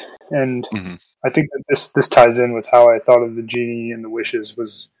based. And I think that this ties in with how I thought of the genie and the wishes.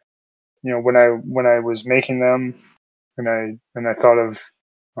 Was, you know, when I was making them, and I thought of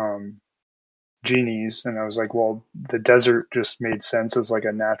genies, and I was like, well, the desert just made sense as like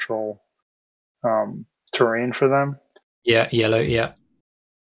a natural terrain for them. Yeah, yellow, yeah.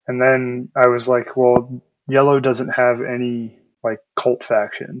 And then I was like, well, yellow doesn't have any like cult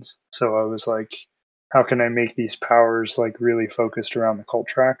factions. So I was like, how can I make these powers like really focused around the cult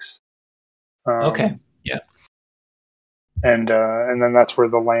tracks? Okay. Yeah. And then that's where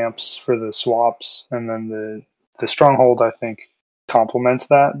the lamps for the swaps, and then the stronghold, I think, complements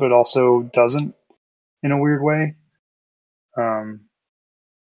that, but also doesn't in a weird way. I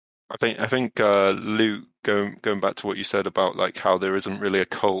think Luke, going back to what you said about like how there isn't really a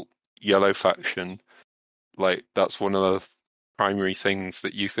cult yellow faction, like, that's one of the primary things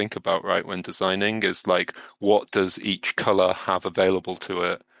that you think about, right, when designing, is like, what does each color have available to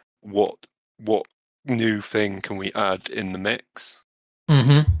it? What new thing can we add in the mix?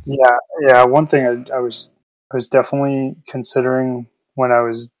 Mm-hmm. Yeah. One thing I was definitely considering when I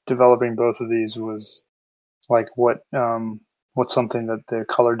was developing both of these was like what's something that the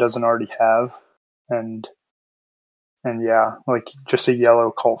color doesn't already have, and yeah, like just a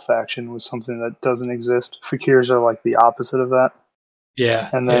yellow cult faction was something that doesn't exist. Fakirs are like the opposite of that. Yeah.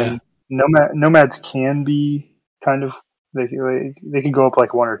 And then nomads can be kind of, they can go up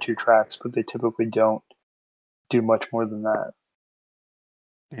like 1 or 2 tracks, but they typically don't do much more than that.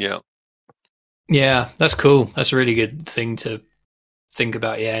 Yeah. Yeah, that's cool. That's a really good thing to think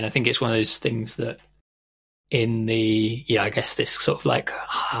about. Yeah, and I think it's one of those things that in the, I guess this sort of like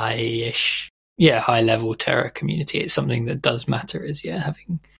high level Terra community, it's something that does matter, is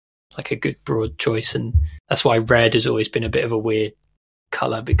having like a good broad choice. And that's why red has always been a bit of a weird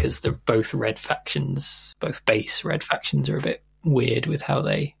color, because both base red factions are a bit weird with how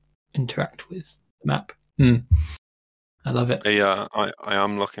they interact with the map. I love it. Yeah, I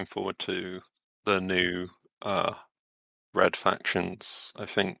am looking forward to the new red factions. I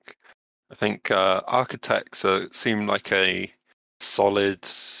think architects seem like a solid,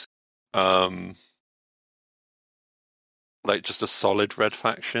 like just a solid red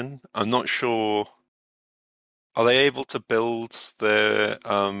faction. I'm not sure. Are they able to build their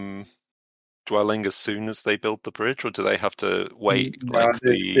dwelling as soon as they build the bridge, or do they have to wait? No,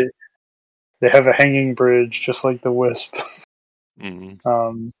 they have a hanging bridge, just like the Wisp.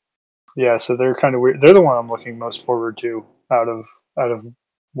 Yeah, so they're kind of weird. They're the one I'm looking most forward to out of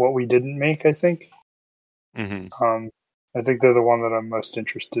what we didn't make, I think. I think they're the one that I'm most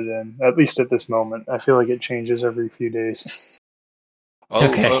interested in, at least at this moment. I feel like it changes every few days.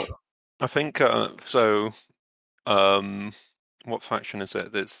 Okay. I think so. What faction is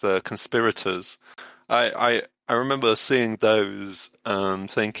it? It's the Conspirators. I I remember seeing those and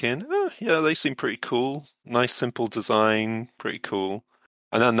thinking, oh, yeah, they seem pretty cool. Nice, simple design, pretty cool.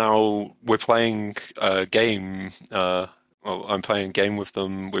 And then now we're playing a game. Well, I'm playing a game with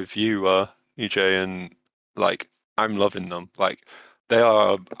them with you, EJ, and like I'm loving them. Like they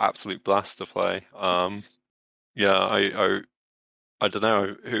are an absolute blast to play. Yeah, I don't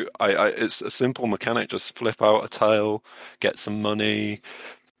know who. It's a simple mechanic. Just flip out a tile, get some money,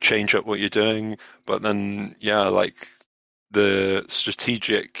 change up what you're doing. But then, yeah, like the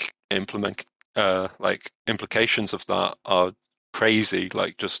strategic implications of that are crazy.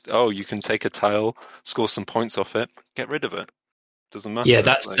 Like just, oh, you can take a tile, score some points off it, get rid of it. Doesn't matter. Yeah,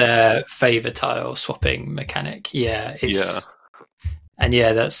 that's their favor tile swapping mechanic. Yeah, and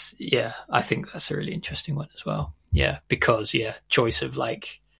I think that's a really interesting one as well. Yeah, because choice of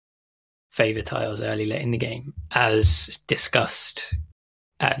like favor tiles early late in the game, as discussed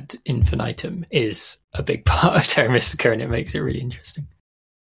ad infinitum, is a big part of Terra Mystica, and it makes it really interesting.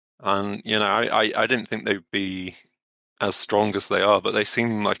 And I didn't think they'd be as strong as they are, but they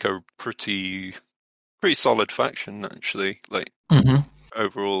seem like a pretty solid faction actually. Like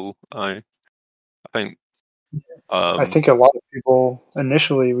overall, I think. I think a lot of people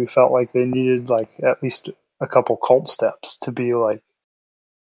initially we felt like they needed like at least a couple cult steps to be a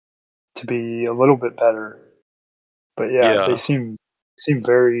little bit better. But they seem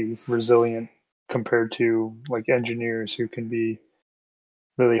very resilient compared to like engineers who can be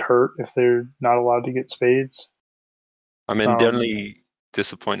really hurt if they're not allowed to get spades. I mean, the only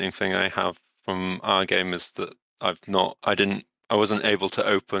disappointing thing I have from our game is that I wasn't able to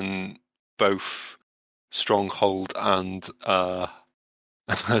open both Stronghold and a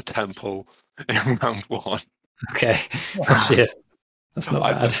temple in round one. Okay, that's not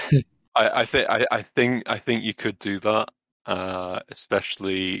bad. I think you could do that,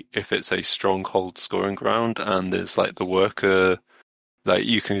 especially if it's a Stronghold scoring ground and there's like the worker. Like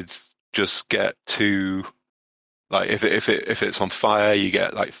you could just get two. Like if it's on fire, you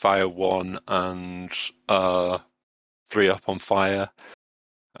get like fire 1 and 3 up on fire,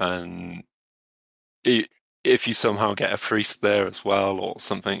 and if you somehow get a priest there as well or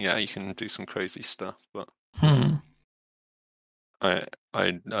something, you can do some crazy stuff. But I'm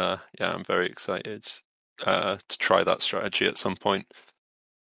very excited to try that strategy at some point.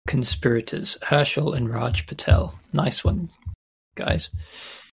 Conspirators, Herschel and Raj Patel. Nice one, guys.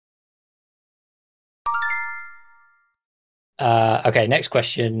 Okay, next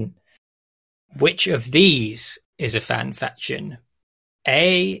question. Which of these is a fan faction?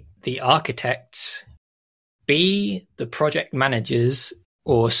 A, the architects, B, the project managers,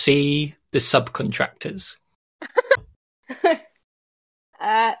 or C, the subcontractors?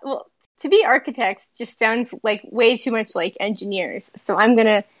 Well, to be architects just sounds like way too much like engineers. So I'm going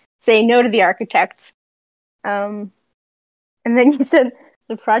to say no to the architects. And then you said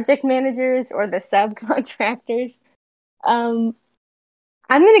the project managers or the subcontractors. I'm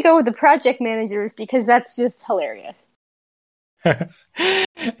going to go with the project managers because that's just hilarious.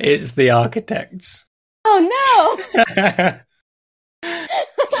 It's the architects. Oh no!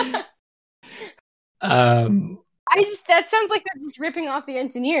 That sounds like they're just ripping off the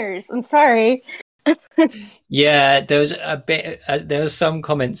engineers. I'm sorry. Yeah, there was some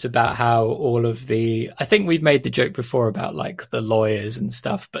comments about how all of I think we've made the joke before about like the lawyers and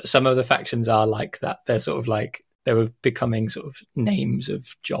stuff, but some of the factions are like that. They're sort of like, they were becoming sort of names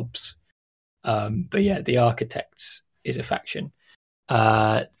of jobs. But yeah, the architects is a faction.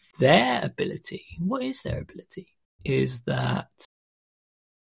 Their ability, what is their ability? Is that...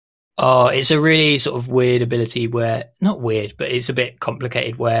 Oh, it's a really sort of weird ability where... Not weird, but it's a bit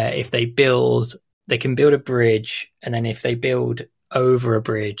complicated where if they can build a bridge, and then if they build over a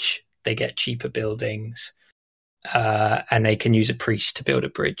bridge, they get cheaper buildings. And they can use a priest to build a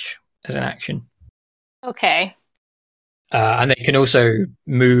bridge as an action. Okay. And they can also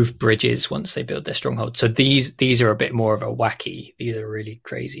move bridges once they build their stronghold. So these are a bit more of a wacky. These are really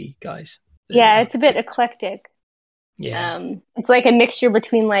crazy guys. Yeah, it's a bit eclectic. Yeah. It's like a mixture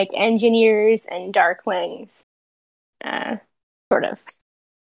between like engineers and darklings. Sort of.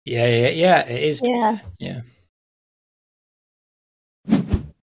 Yeah, it is. Yeah.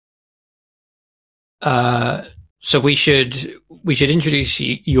 So we should introduce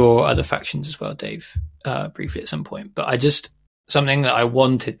your other factions as well, Dave, briefly at some point. But something that I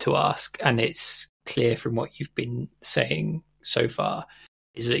wanted to ask, and it's clear from what you've been saying so far,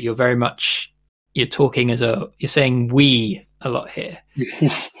 is that you're saying we a lot here.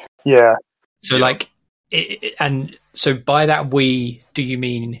 Yeah. So and so by that we, do you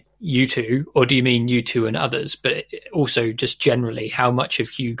mean you two, or do you mean you two and others? But also just generally, how much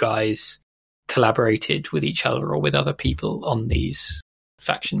of you guys collaborated with each other or with other people on these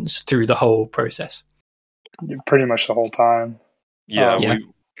factions through the whole process? Pretty much the whole time. Yeah, Yeah.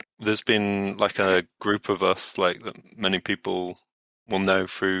 there's been like a group of us, like that many people will know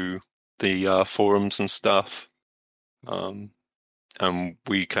through the forums and stuff, and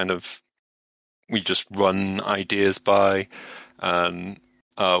we just run ideas by, and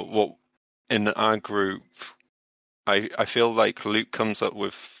what in our group, I feel like Luke comes up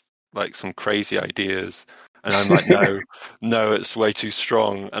with like some crazy ideas, and I'm like, no, it's way too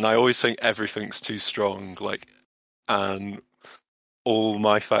strong, and I always think everything's too strong, like, and all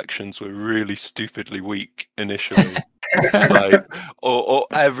my factions were really stupidly weak initially. Like, or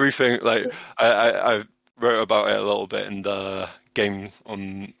everything. Like, I wrote about it a little bit in the Games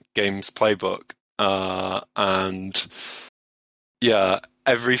playbook, and yeah,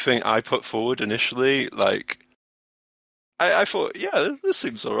 everything I put forward initially, like, I thought, yeah, this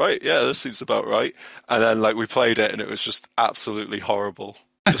seems all right. Yeah, this seems about right. And then, like, we played it, and it was just absolutely horrible,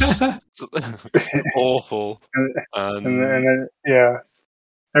 just awful. And then, yeah,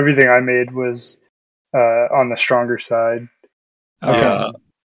 everything I made was on the stronger side. Okay. Yeah.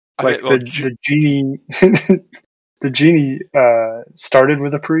 Like the genie, the genie started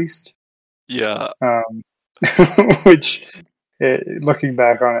with a priest. Yeah. Which, looking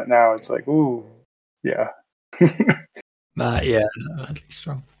back on it now, it's like, ooh, yeah. Yeah, at least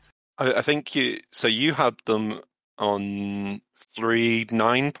strong. I think you had them on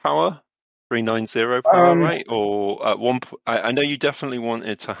 3.9 power, 3.90 power, right? Or at one point, I know you definitely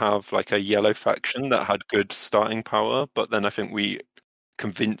wanted to have like a yellow faction that had good starting power, but then I think we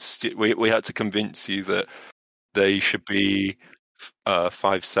had to convince you that they should be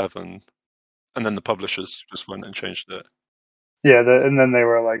 5.7, and then the publishers just went and changed it. Yeah, and then they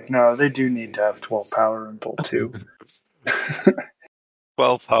were like, no, they do need to have 12 power in Bolt 2.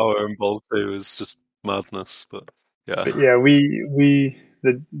 12 power in Bolt 2 is just madness, but yeah. But yeah,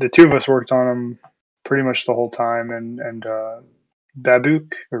 the two of us worked on them pretty much the whole time, and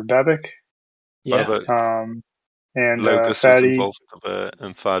Babuk, Yeah. Babuk. And Logus was Fatty. involved a bit,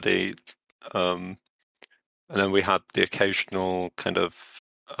 and Faddy, and then we had the occasional kind of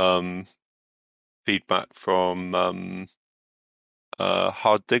feedback from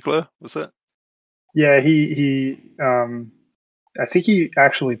Hard Diggler, was it? Yeah, he I think he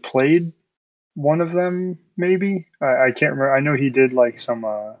actually played one of them, maybe. I can't remember. I know he did like some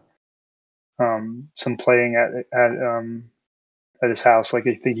playing at his house. Like,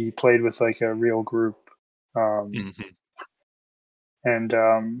 I think he played with like a real group. And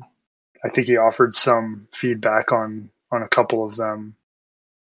I think he offered some feedback on a couple of them.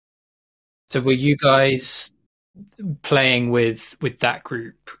 So were you guys playing with that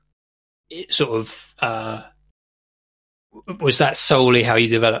group? It sort of was that solely how you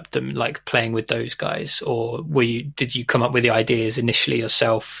developed them, like playing with those guys, or did you come up with the ideas initially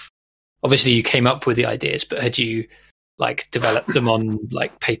yourself? Obviously, you came up with the ideas, but had you like developed them on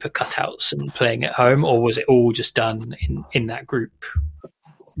like paper cutouts and playing at home, or was it all just done in that group?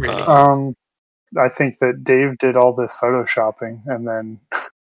 Really? I think that Dave did all the photoshopping, and then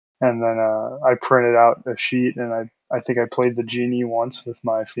I printed out a sheet, and I think I played the genie once with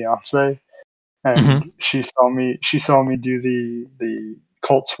my fiance, and she saw me do the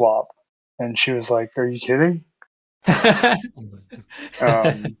cult swap, and she was like, "Are you kidding?" I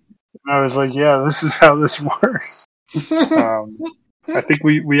was like, "Yeah, this is how this works." I think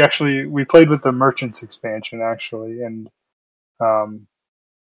we played with the Merchants expansion actually, and I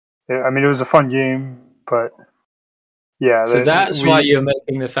mean, it was a fun game, but yeah. So that's why you're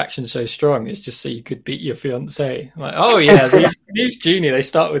making the faction so strong. It's just so you could beat your fiance. Like, oh yeah, these genie, they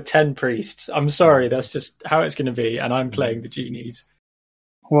start with 10 priests. I'm sorry, that's just how it's going to be, and I'm playing the genies.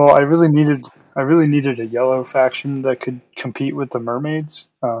 Well, I really needed a yellow faction that could compete with the mermaids.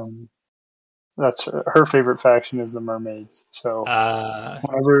 That's her favorite faction is the mermaids. So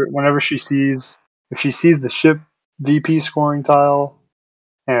whenever if she sees the ship VP scoring tile,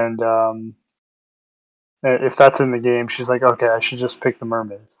 and if that's in the game, she's like, okay, I should just pick the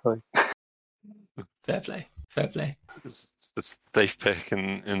mermaids. Like, fair play. It's a safe pick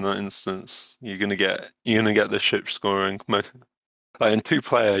in that instance. You're gonna get the ship scoring. Like in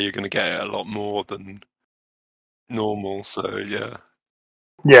 2-player, you're gonna get it a lot more than normal. So yeah.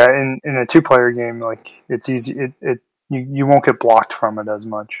 Yeah, in a 2-player game, like, it's easy. You won't get blocked from it as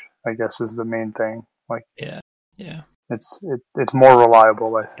much, I guess, is the main thing. Like, yeah, it's more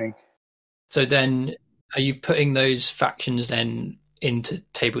reliable, I think. So then, are you putting those factions then into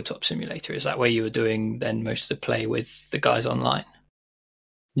Tabletop Simulator? Is that where you were doing then most of the play with the guys online?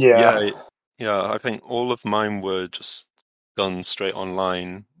 Yeah. I think all of mine were just done straight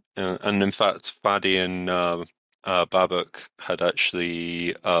online. And in fact, Fadi and Babak had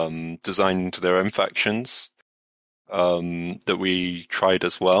actually designed their own factions that we tried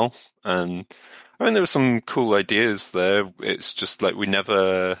as well. And I mean, there were some cool ideas there. It's just like we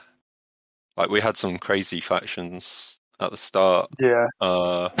never, like we had some crazy factions at the start. Yeah.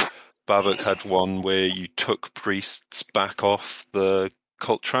 Babak had one where you took priests back off the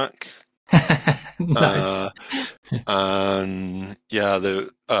cult track. Nice. And yeah,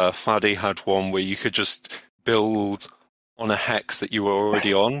 the Fadi had one where you could just build on a hex that you were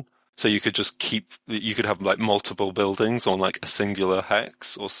already on. So you could just you could have like multiple buildings on like a singular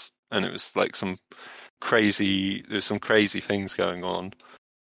hex, and it was like there's some crazy things going on.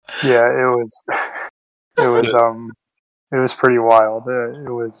 Yeah, it was pretty wild.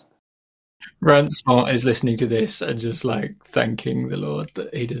 It was. Ransmart is listening to this and just like thanking the Lord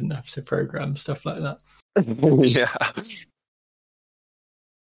that he doesn't have to program stuff like that. Yeah.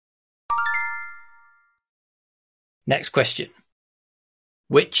 Next question.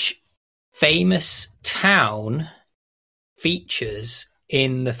 Which famous town features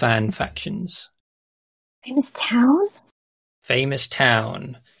in the fan factions? Famous town? Famous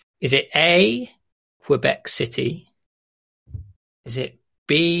town. Is it A, Quebec City? Is it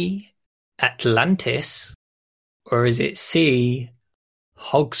B, Atlantis? Or is it C,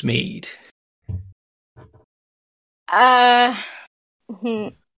 Hogsmeade? I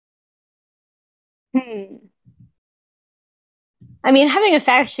mean, having a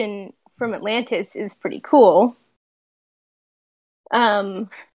faction from Atlantis is pretty cool. But,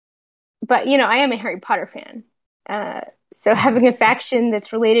 you know, I am a Harry Potter fan. So having a faction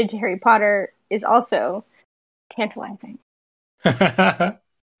that's related to Harry Potter is also tantalizing.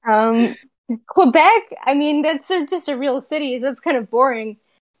 Quebec, I mean, that's just a real city, so that's kind of boring.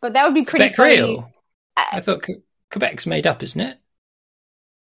 But that would be pretty Quebec funny. real? I thought Quebec's made up, isn't it?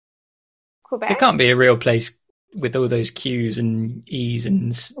 Quebec? There can't be a real place with all those Q's and E's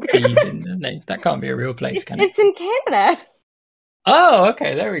and B's. That can't be a real place, can it? It's in Canada. Oh,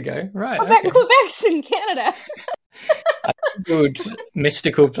 okay, there we go. Right. Quebec's Okay. in Canada. Good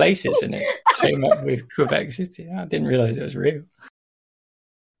mystical places, and it came up with Quebec City. I didn't realise it was real.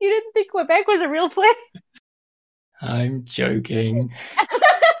 You didn't think Quebec was a real place? I'm joking.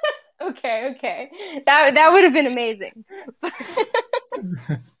 Okay. That would have been amazing.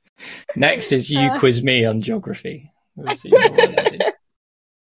 Next is you quiz me on geography. We'll see how well I did.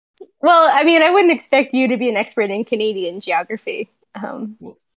 Well, I mean, I wouldn't expect you to be an expert in Canadian geography.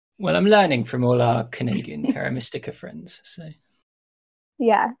 Well, I'm learning from all our Canadian Terra Mystica friends. So,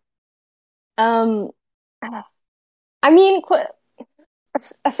 yeah. I mean,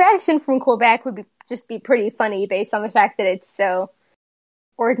 a faction from Quebec would just be pretty funny based on the fact that it's so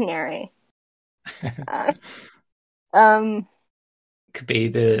ordinary. Could be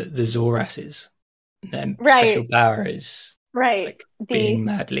the Zorasses. Their Right. special power is Right. being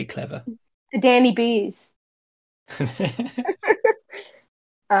madly clever. The Danny Bees.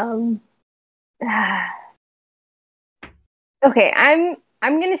 Okay, I'm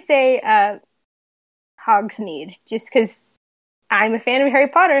gonna say Hogsmeade, just because I'm a fan of Harry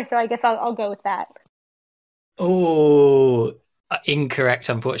Potter, so I guess I'll go with that. Oh, incorrect,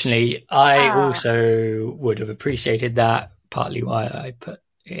 unfortunately. I also would have appreciated that, partly why I put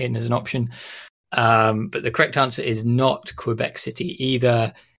it in as an option. But the correct answer is not Quebec City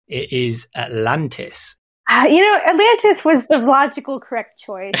either. It is Atlantis. Atlantis was the logical correct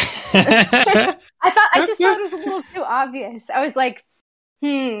choice. I just thought it was a little too obvious. I was like,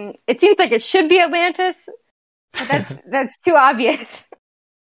 it seems like it should be Atlantis, but that's too obvious.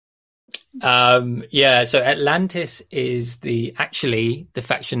 So Atlantis is the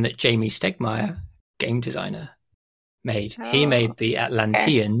faction that Jamie Stegmaier, game designer, made. He made the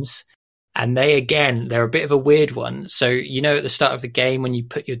Atlanteans. And they're a bit of a weird one. So, at the start of the game, when you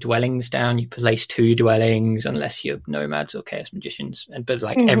put your dwellings down, you place 2 dwellings, unless you're nomads or chaos magicians. But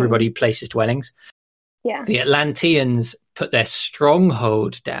everybody places dwellings. Yeah. The Atlanteans put their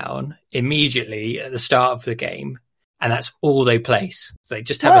stronghold down immediately at the start of the game. And that's all they place. They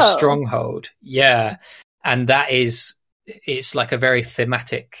just have a stronghold. Yeah. And it's like a very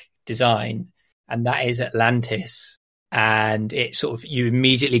thematic design. And that is Atlantis. And it sort of, you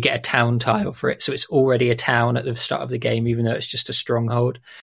immediately get a town tile for it. So it's already a town at the start of the game, even though it's just a stronghold.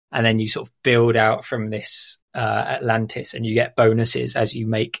 And then you sort of build out from this Atlantis, and you get bonuses as you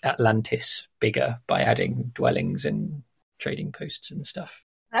make Atlantis bigger by adding dwellings and trading posts and stuff.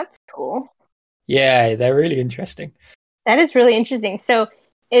 That's cool. Yeah, they're really interesting. That is really interesting. So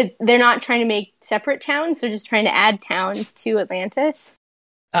they're not trying to make separate towns. They're just trying to add towns to Atlantis.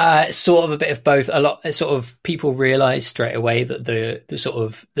 Sort of a bit of both. A lot, sort of people realize straight away that the sort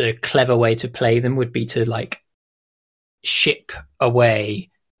of the clever way to play them would be to like ship away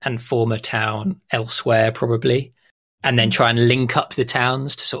and form a town elsewhere, probably, and then try and link up the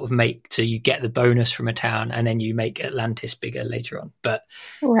towns to sort of make so you get the bonus from a town, and then you make Atlantis bigger later on. But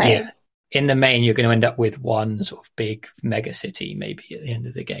yeah, in the main, you're going to end up with one sort of big mega city, maybe at the end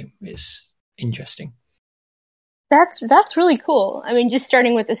of the game. It's interesting. That's really cool. I mean, just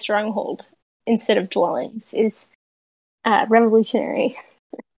starting with a stronghold instead of dwellings is revolutionary.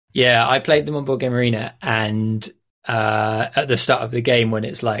 Yeah, I played them on Board Game Arena, and at the start of the game, when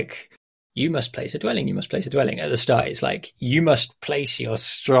it's like, you must place a dwelling, you must place a dwelling. At the start, it's like, you must place your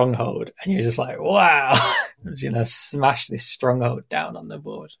stronghold. And you're just like, wow, I'm just going to smash this stronghold down on the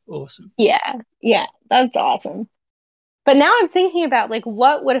board. Awesome. Yeah, that's awesome. But now I'm thinking about, like,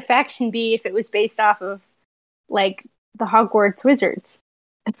 what would a faction be if it was based off of like the Hogwarts Wizards?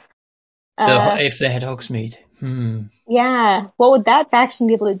 If they had Hogsmeade. Yeah. What would that faction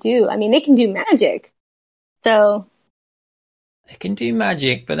be able to do? I mean, they can do magic. So they can do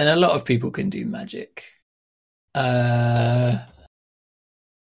magic, but then a lot of people can do magic.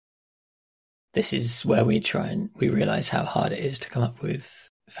 This is where we realize how hard it is to come up with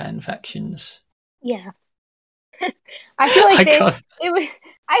fan factions. Yeah. I feel like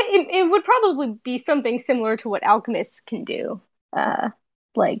it would probably be something similar to what alchemists can do.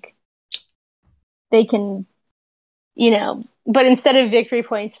 Like they can, but instead of victory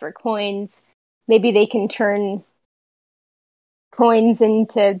points for coins, maybe they can turn coins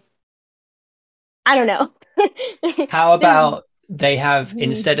into, I don't know. How about they have,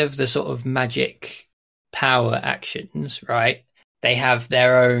 instead of the sort of magic power actions, right? They have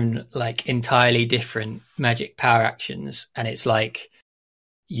their own, like, entirely different magic power actions. And it's like,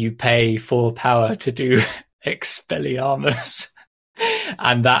 you pay 4 power to do Expelliarmus.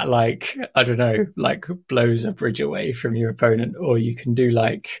 And that, like, I don't know, like, blows a bridge away from your opponent. Or you can do,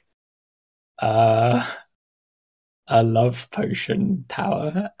 like, a love potion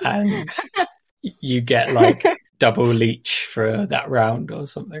power. And you get, like, double leech for that round or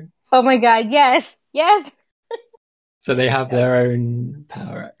something. Oh my god, yes! So they have their own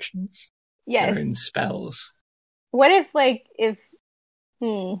power actions. Yes. Their own spells. What if,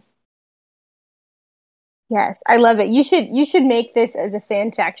 Yes, I love it. You should make this as a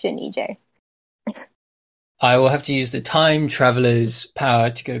fan faction, EJ. I will have to use the time traveler's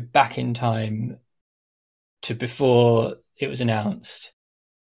power to go back in time to before it was announced.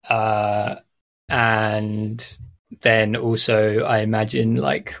 And then also, I imagine,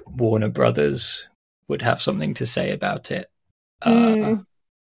 like, Warner Brothers would have something to say about it. I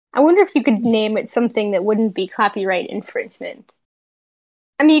wonder if you could name it something that wouldn't be copyright infringement.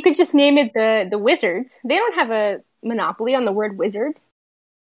 I mean, you could just name it the Wizards. They don't have a monopoly on the word wizard.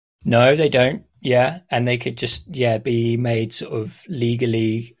 No, they don't. Yeah, and they could just be made sort of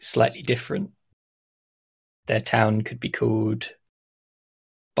legally slightly different. Their town could be called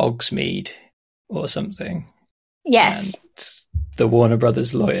Bogsmeade or something. Yes. And the Warner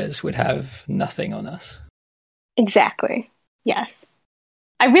Brothers lawyers would have nothing on us. Exactly. Yes.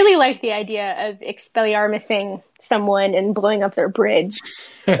 I really like the idea of Expelliarmusing someone and blowing up their bridge.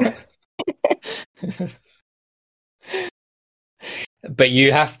 But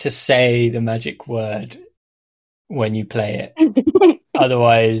you have to say the magic word when you play it.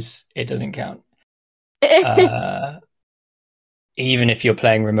 Otherwise, it doesn't count. Even if you're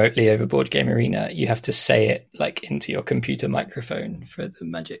playing remotely over Board Game Arena, you have to say it like into your computer microphone for the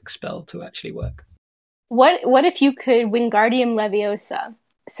magic spell to actually work. What if you could Wingardium Leviosa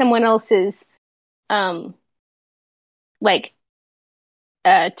someone else's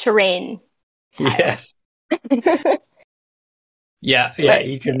terrain? Yes. Yeah,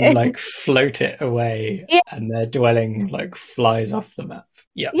 you can like float it away, and their dwelling like flies off the map.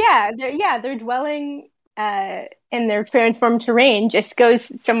 Yeah, their dwelling and their transformed terrain just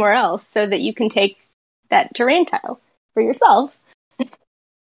goes somewhere else, so that you can take that terrain tile for yourself.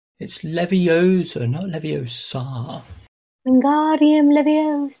 It's Leviosa, not Leviosa. Wingardium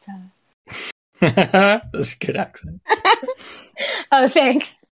Leviosa. That's a good accent. Oh,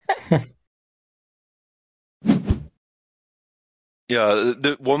 thanks. Yeah,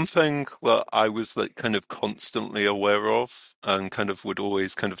 the one thing that I was like kind of constantly aware of and kind of would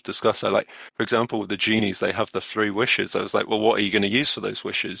always kind of discuss, for example, with the genies, they have the 3 wishes. I was like, well, what are you going to use for those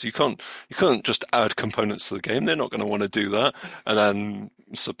wishes? You can't just add components to the game. They're not going to want to do that. And then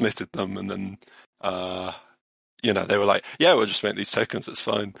submitted them, and then they were like, yeah, we'll just make these tokens. It's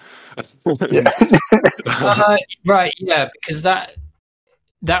fine. Right, yeah, because that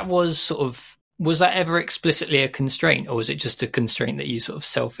was sort of was that ever explicitly a constraint, or was it just a constraint that you sort of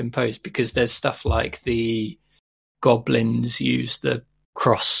self-imposed? Because there's stuff like the goblins use the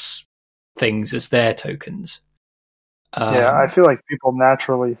cross things as their tokens. Yeah, I feel like people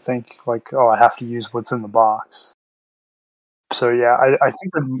naturally think like, oh, I have to use what's in the box. So yeah, I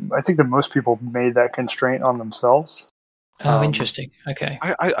think that most people made that constraint on themselves. Interesting. Okay.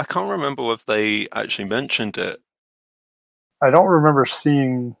 I can't remember if they actually mentioned it. I don't remember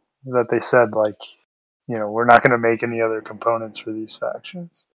seeing that they said like, we're not going to make any other components for these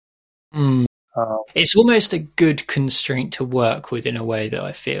factions. It's almost a good constraint to work with in a way that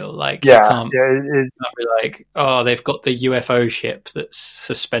I feel like yeah, you can't, it be like, oh, they've got the UFO ship that's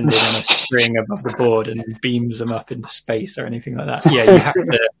suspended on a string above the board and beams them up into space or anything like that. Yeah, you have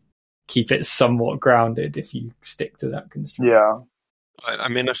to keep it somewhat grounded if you stick to that constraint. Yeah. I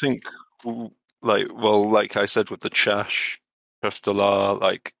mean, I think, like I said with the Chash, Castellar,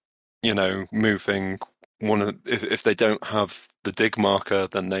 like, moving if they don't have the dig marker,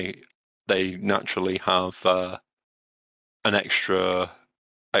 then they naturally have an extra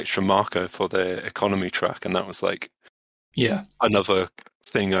marker for their economy track, and that was like another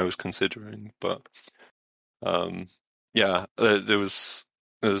thing I was considering. But there was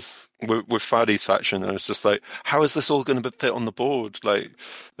with Fadi's faction, I was just like, how is this all going to fit on the board? Like,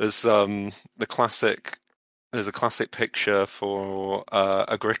 there's a classic picture for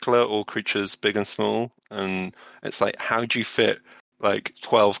Agricola, all creatures big and small, and it's like, how do you fit like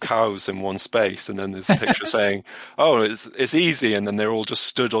 12 cows in one space? And then there's a picture saying, oh, it's easy, and then they're all just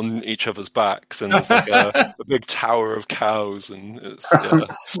stood on each other's backs, and there's like a big tower of cows, and it's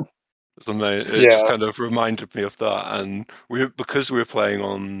amazing. It just kind of reminded me of that. And because we were playing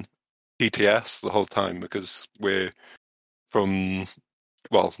on TTS the whole time, because we're from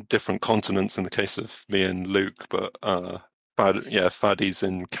different continents in the case of me and Luke, but Fadi's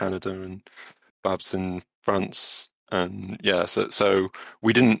in Canada and Bab's in France, and so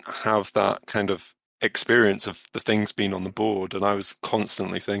we didn't have that kind of experience of the things being on the board, and I was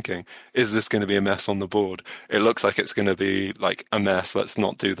constantly thinking, is this going to be a mess on the board? It looks like it's going to be like a mess. Let's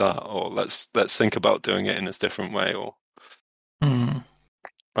not do that, or let's think about doing it in a different way. Or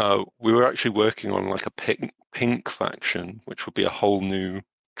we were actually working on like a pink faction, which would be a whole new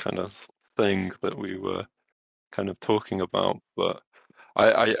kind of thing that we were kind of talking about, but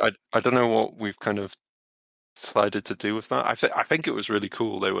I don't know what we've kind of decided to do with that. I think it was really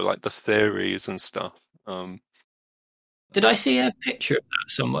cool. They were like the theories and stuff. Did I see a picture of that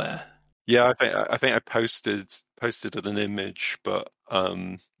somewhere? Yeah, I think I posted an image, but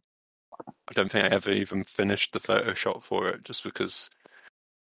I don't think I ever even finished the Photoshop for it, just because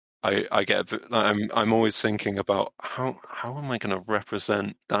I get I'm always thinking about how am I going to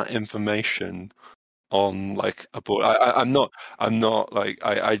represent that information on like a board. I'm not like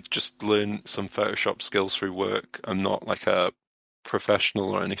I just learned some Photoshop skills through work. I'm not like a professional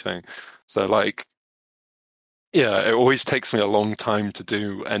or anything. So like, yeah, it always takes me a long time to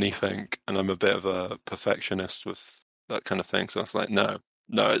do anything, and I'm a bit of a perfectionist with that kind of thing. So I was like, no,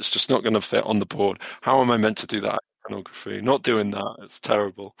 it's just not going to fit on the board. How am I meant to do that iconography? Not doing that. It's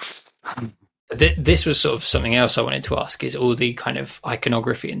terrible. This was sort of something else I wanted to ask, is all the kind of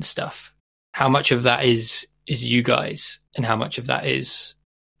iconography and stuff. How much of that is you guys, and how much of that is,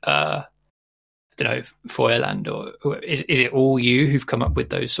 I don't know, Feuerland, or is it all you who've come up with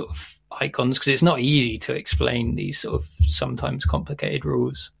those sort of icons? Because it's not easy to explain these sort of sometimes complicated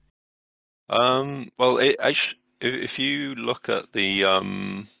rules. Well, if you look at the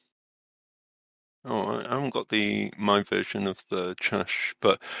I haven't got my version of the Chash,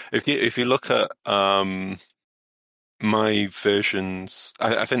 but if you look at my versions,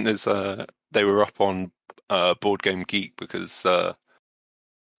 I think they were up on Board Game Geek because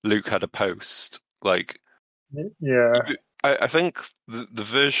Luke had a post. Like, yeah, I think the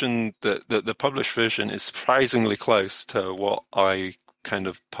version the published version is surprisingly close to what I kind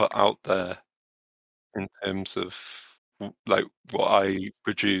of put out there in terms of like what I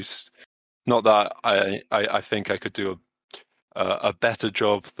produced. Not that I think I could do a better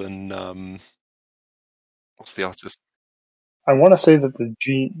job than what's the artist? I want to say that the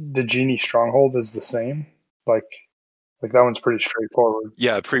Genie Stronghold is the same. Like that one's pretty straightforward.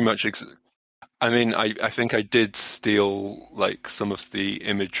 Yeah, pretty much. I mean, I think I did steal like some of the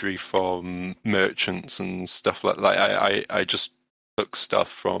imagery from merchants and stuff like that. I just took stuff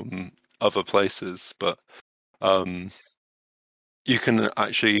from other places, but you can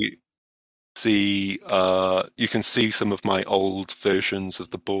actually see some of my old versions of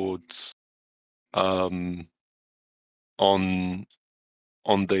the boards on the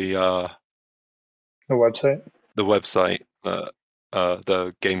website. The website,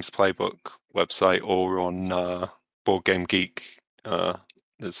 the Games Playbook website or on Board Game Geek.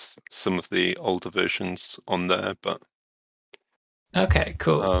 There's some of the older versions on there, but Okay,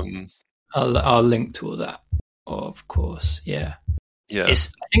 cool. I'll link to all that, of course. Yeah. Yeah. I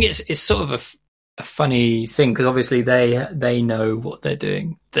think it's sort of a funny thing because obviously they know what they're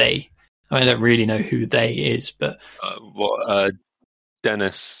doing. I don't really know who they is, but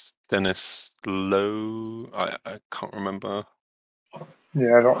Dennis Lowe. I can't remember.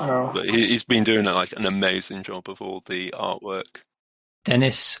 Yeah, I don't know. But he's been doing like an amazing job of all the artwork.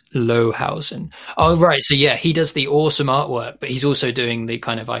 Dennis Lohausen. Oh, right. So yeah, he does the awesome artwork, but he's also doing the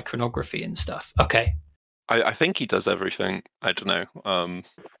kind of iconography and stuff. Okay. I think he does everything. I don't know.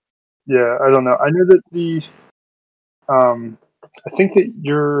 Yeah, I don't know. I know that I think that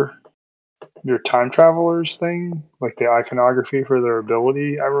your time travelers thing, like the iconography for their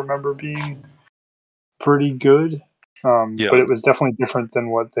ability, I remember being pretty good. Yeah. But it was definitely different than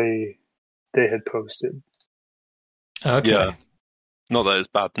what they had posted. Okay. Yeah. Not that it's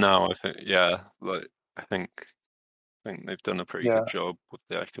bad now. I think. Yeah. Like I think they've done a pretty good job with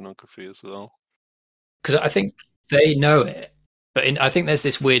the iconography as well. Because I think they know it, but I think there's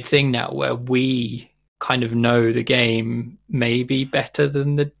this weird thing now where we kind of know the game maybe better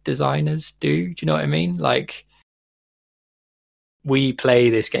than the designers do. Do you know what I mean? Like, we play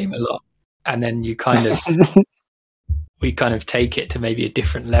this game a lot, and then you kind of we kind of take it to maybe a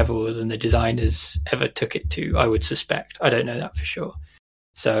different level than the designers ever took it to. I would suspect. I don't know that for sure.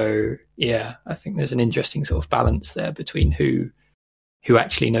 So yeah, I think there's an interesting sort of balance there between who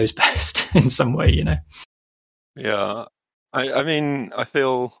actually knows best in some way, you know. Yeah, I mean, I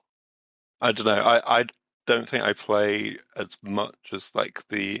feel, I don't know, I don't think I play as much as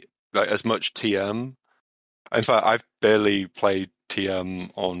as much TM. In fact, I've barely played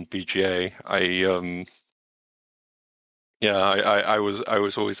TM on BGA. I was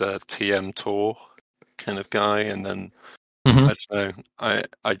always a TM tour kind of guy, and then I don't know, I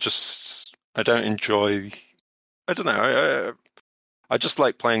don't enjoy. I don't know. I just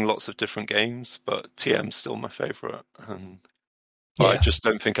like playing lots of different games, but TM's still my favorite. But I just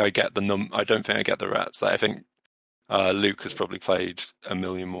don't think I get I don't think I get the reps. I think Luke has probably played a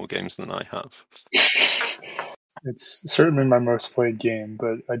million more games than I have. It's certainly my most played game,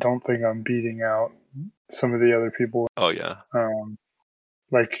 but I don't think I'm beating out some of the other people. Oh yeah.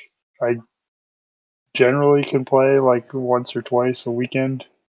 Like I generally can play like once or twice a weekend.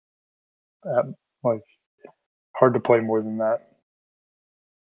 Like hard to play more than that.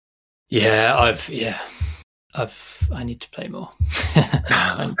 Yeah, I need to play more.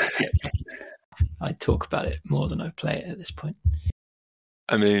 I talk about it more than I play it at this point.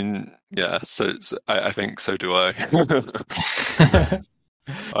 I mean, yeah. So I think so do I.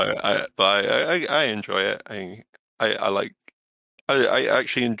 I enjoy it. I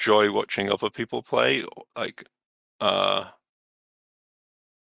actually enjoy watching other people play, like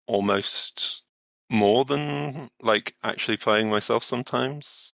almost more than like actually playing myself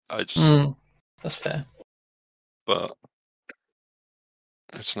sometimes. That's fair. But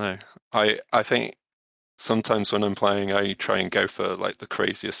I don't know. I think sometimes when I'm playing, I try and go for like the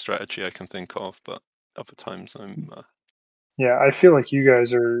craziest strategy I can think of, but other times I'm. Yeah, I feel like you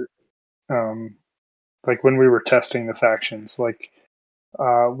guys are, like when we were testing the factions, like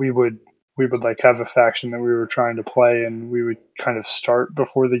we would like have a faction that we were trying to play, and we would kind of start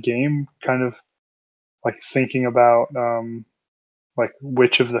before the game, kind of like thinking about like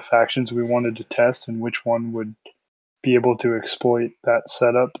which of the factions we wanted to test and which one would be able to exploit that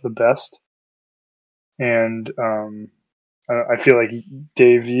setup the best. And I feel like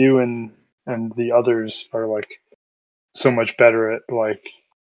Dave, you and the others are like so much better at like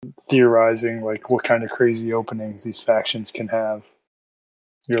theorizing like what kind of crazy openings these factions can have.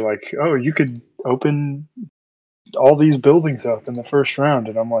 You're like, oh, you could open all these buildings up in the first round,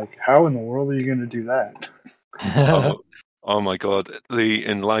 and I'm like, how in the world are you going to do that? Oh my god, the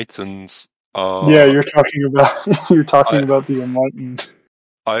Enlightened are. Yeah, you're talking about about the Enlightened.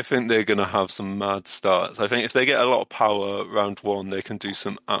 I think they're going to have some mad starts. I think if they get a lot of power round one, they can do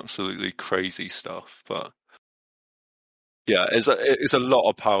some absolutely crazy stuff. But yeah, it's a lot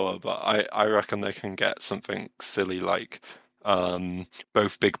of power, but I reckon they can get something silly like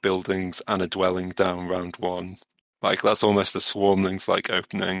both big buildings and a dwelling down round one. Like that's almost a Swarmlings like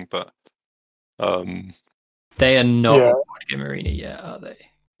opening, but they are not on Board Game Arena yet, are they?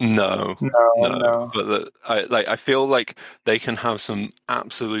 No. But I feel like they can have some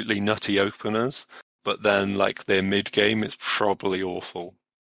absolutely nutty openers, but then like their mid game is probably awful.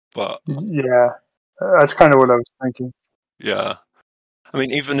 But yeah, that's kind of what I was thinking. Yeah, I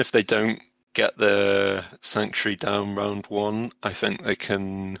mean, even if they don't get the Sanctuary down round one, I think they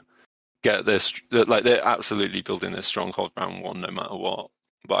can get this, like they're absolutely building this stronghold round one no matter what.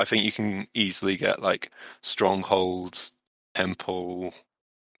 But I think you can easily get like strongholds, temple,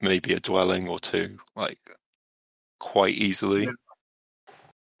 maybe a dwelling or two, like quite easily.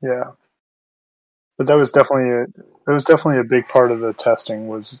 Yeah. But that was definitely a big part of the testing,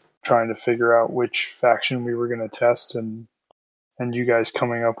 was trying to figure out which faction we were going to test, and you guys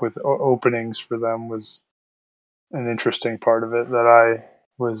coming up with openings for them was an interesting part of it that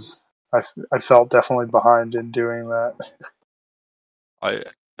I felt definitely behind in doing that. I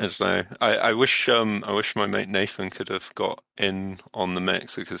don't know. I wish my mate Nathan could have got in on the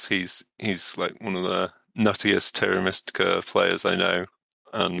mix, because he's like one of the nuttiest Terra Mystica players I know,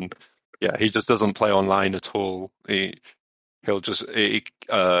 and yeah, he just doesn't play online at all. I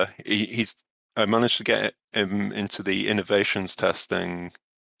managed to get him into the innovations testing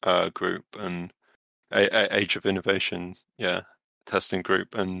group, and Age of Innovation, testing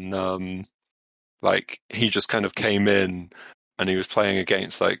group, and like he just kind of came in and he was playing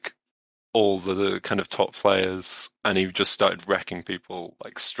against like all the kind of top players, and he just started wrecking people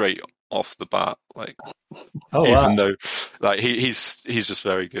like straight off the bat, like even though like he's just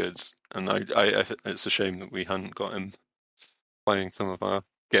very good, and I it's a shame that we hadn't got him playing some of our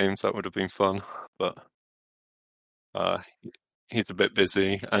games. That would have been fun, but he's a bit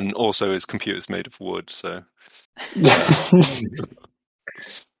busy, and also his computer's made of wood, so yeah.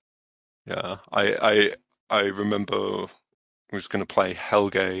 I remember I was going to play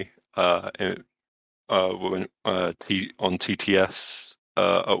Helge on TTS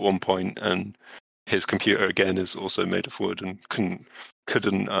at one point, and his computer again is also made of wood and couldn't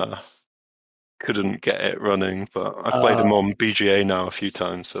get it running. But I played him on BGA now a few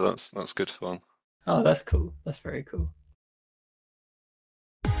times, so that's good fun. Oh, that's cool. That's very cool.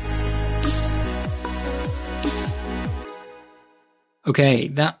 Okay,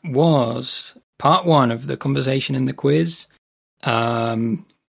 that was part one of the conversation and the quiz.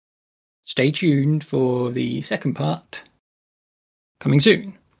 Stay tuned for the second part coming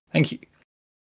soon. Thank you.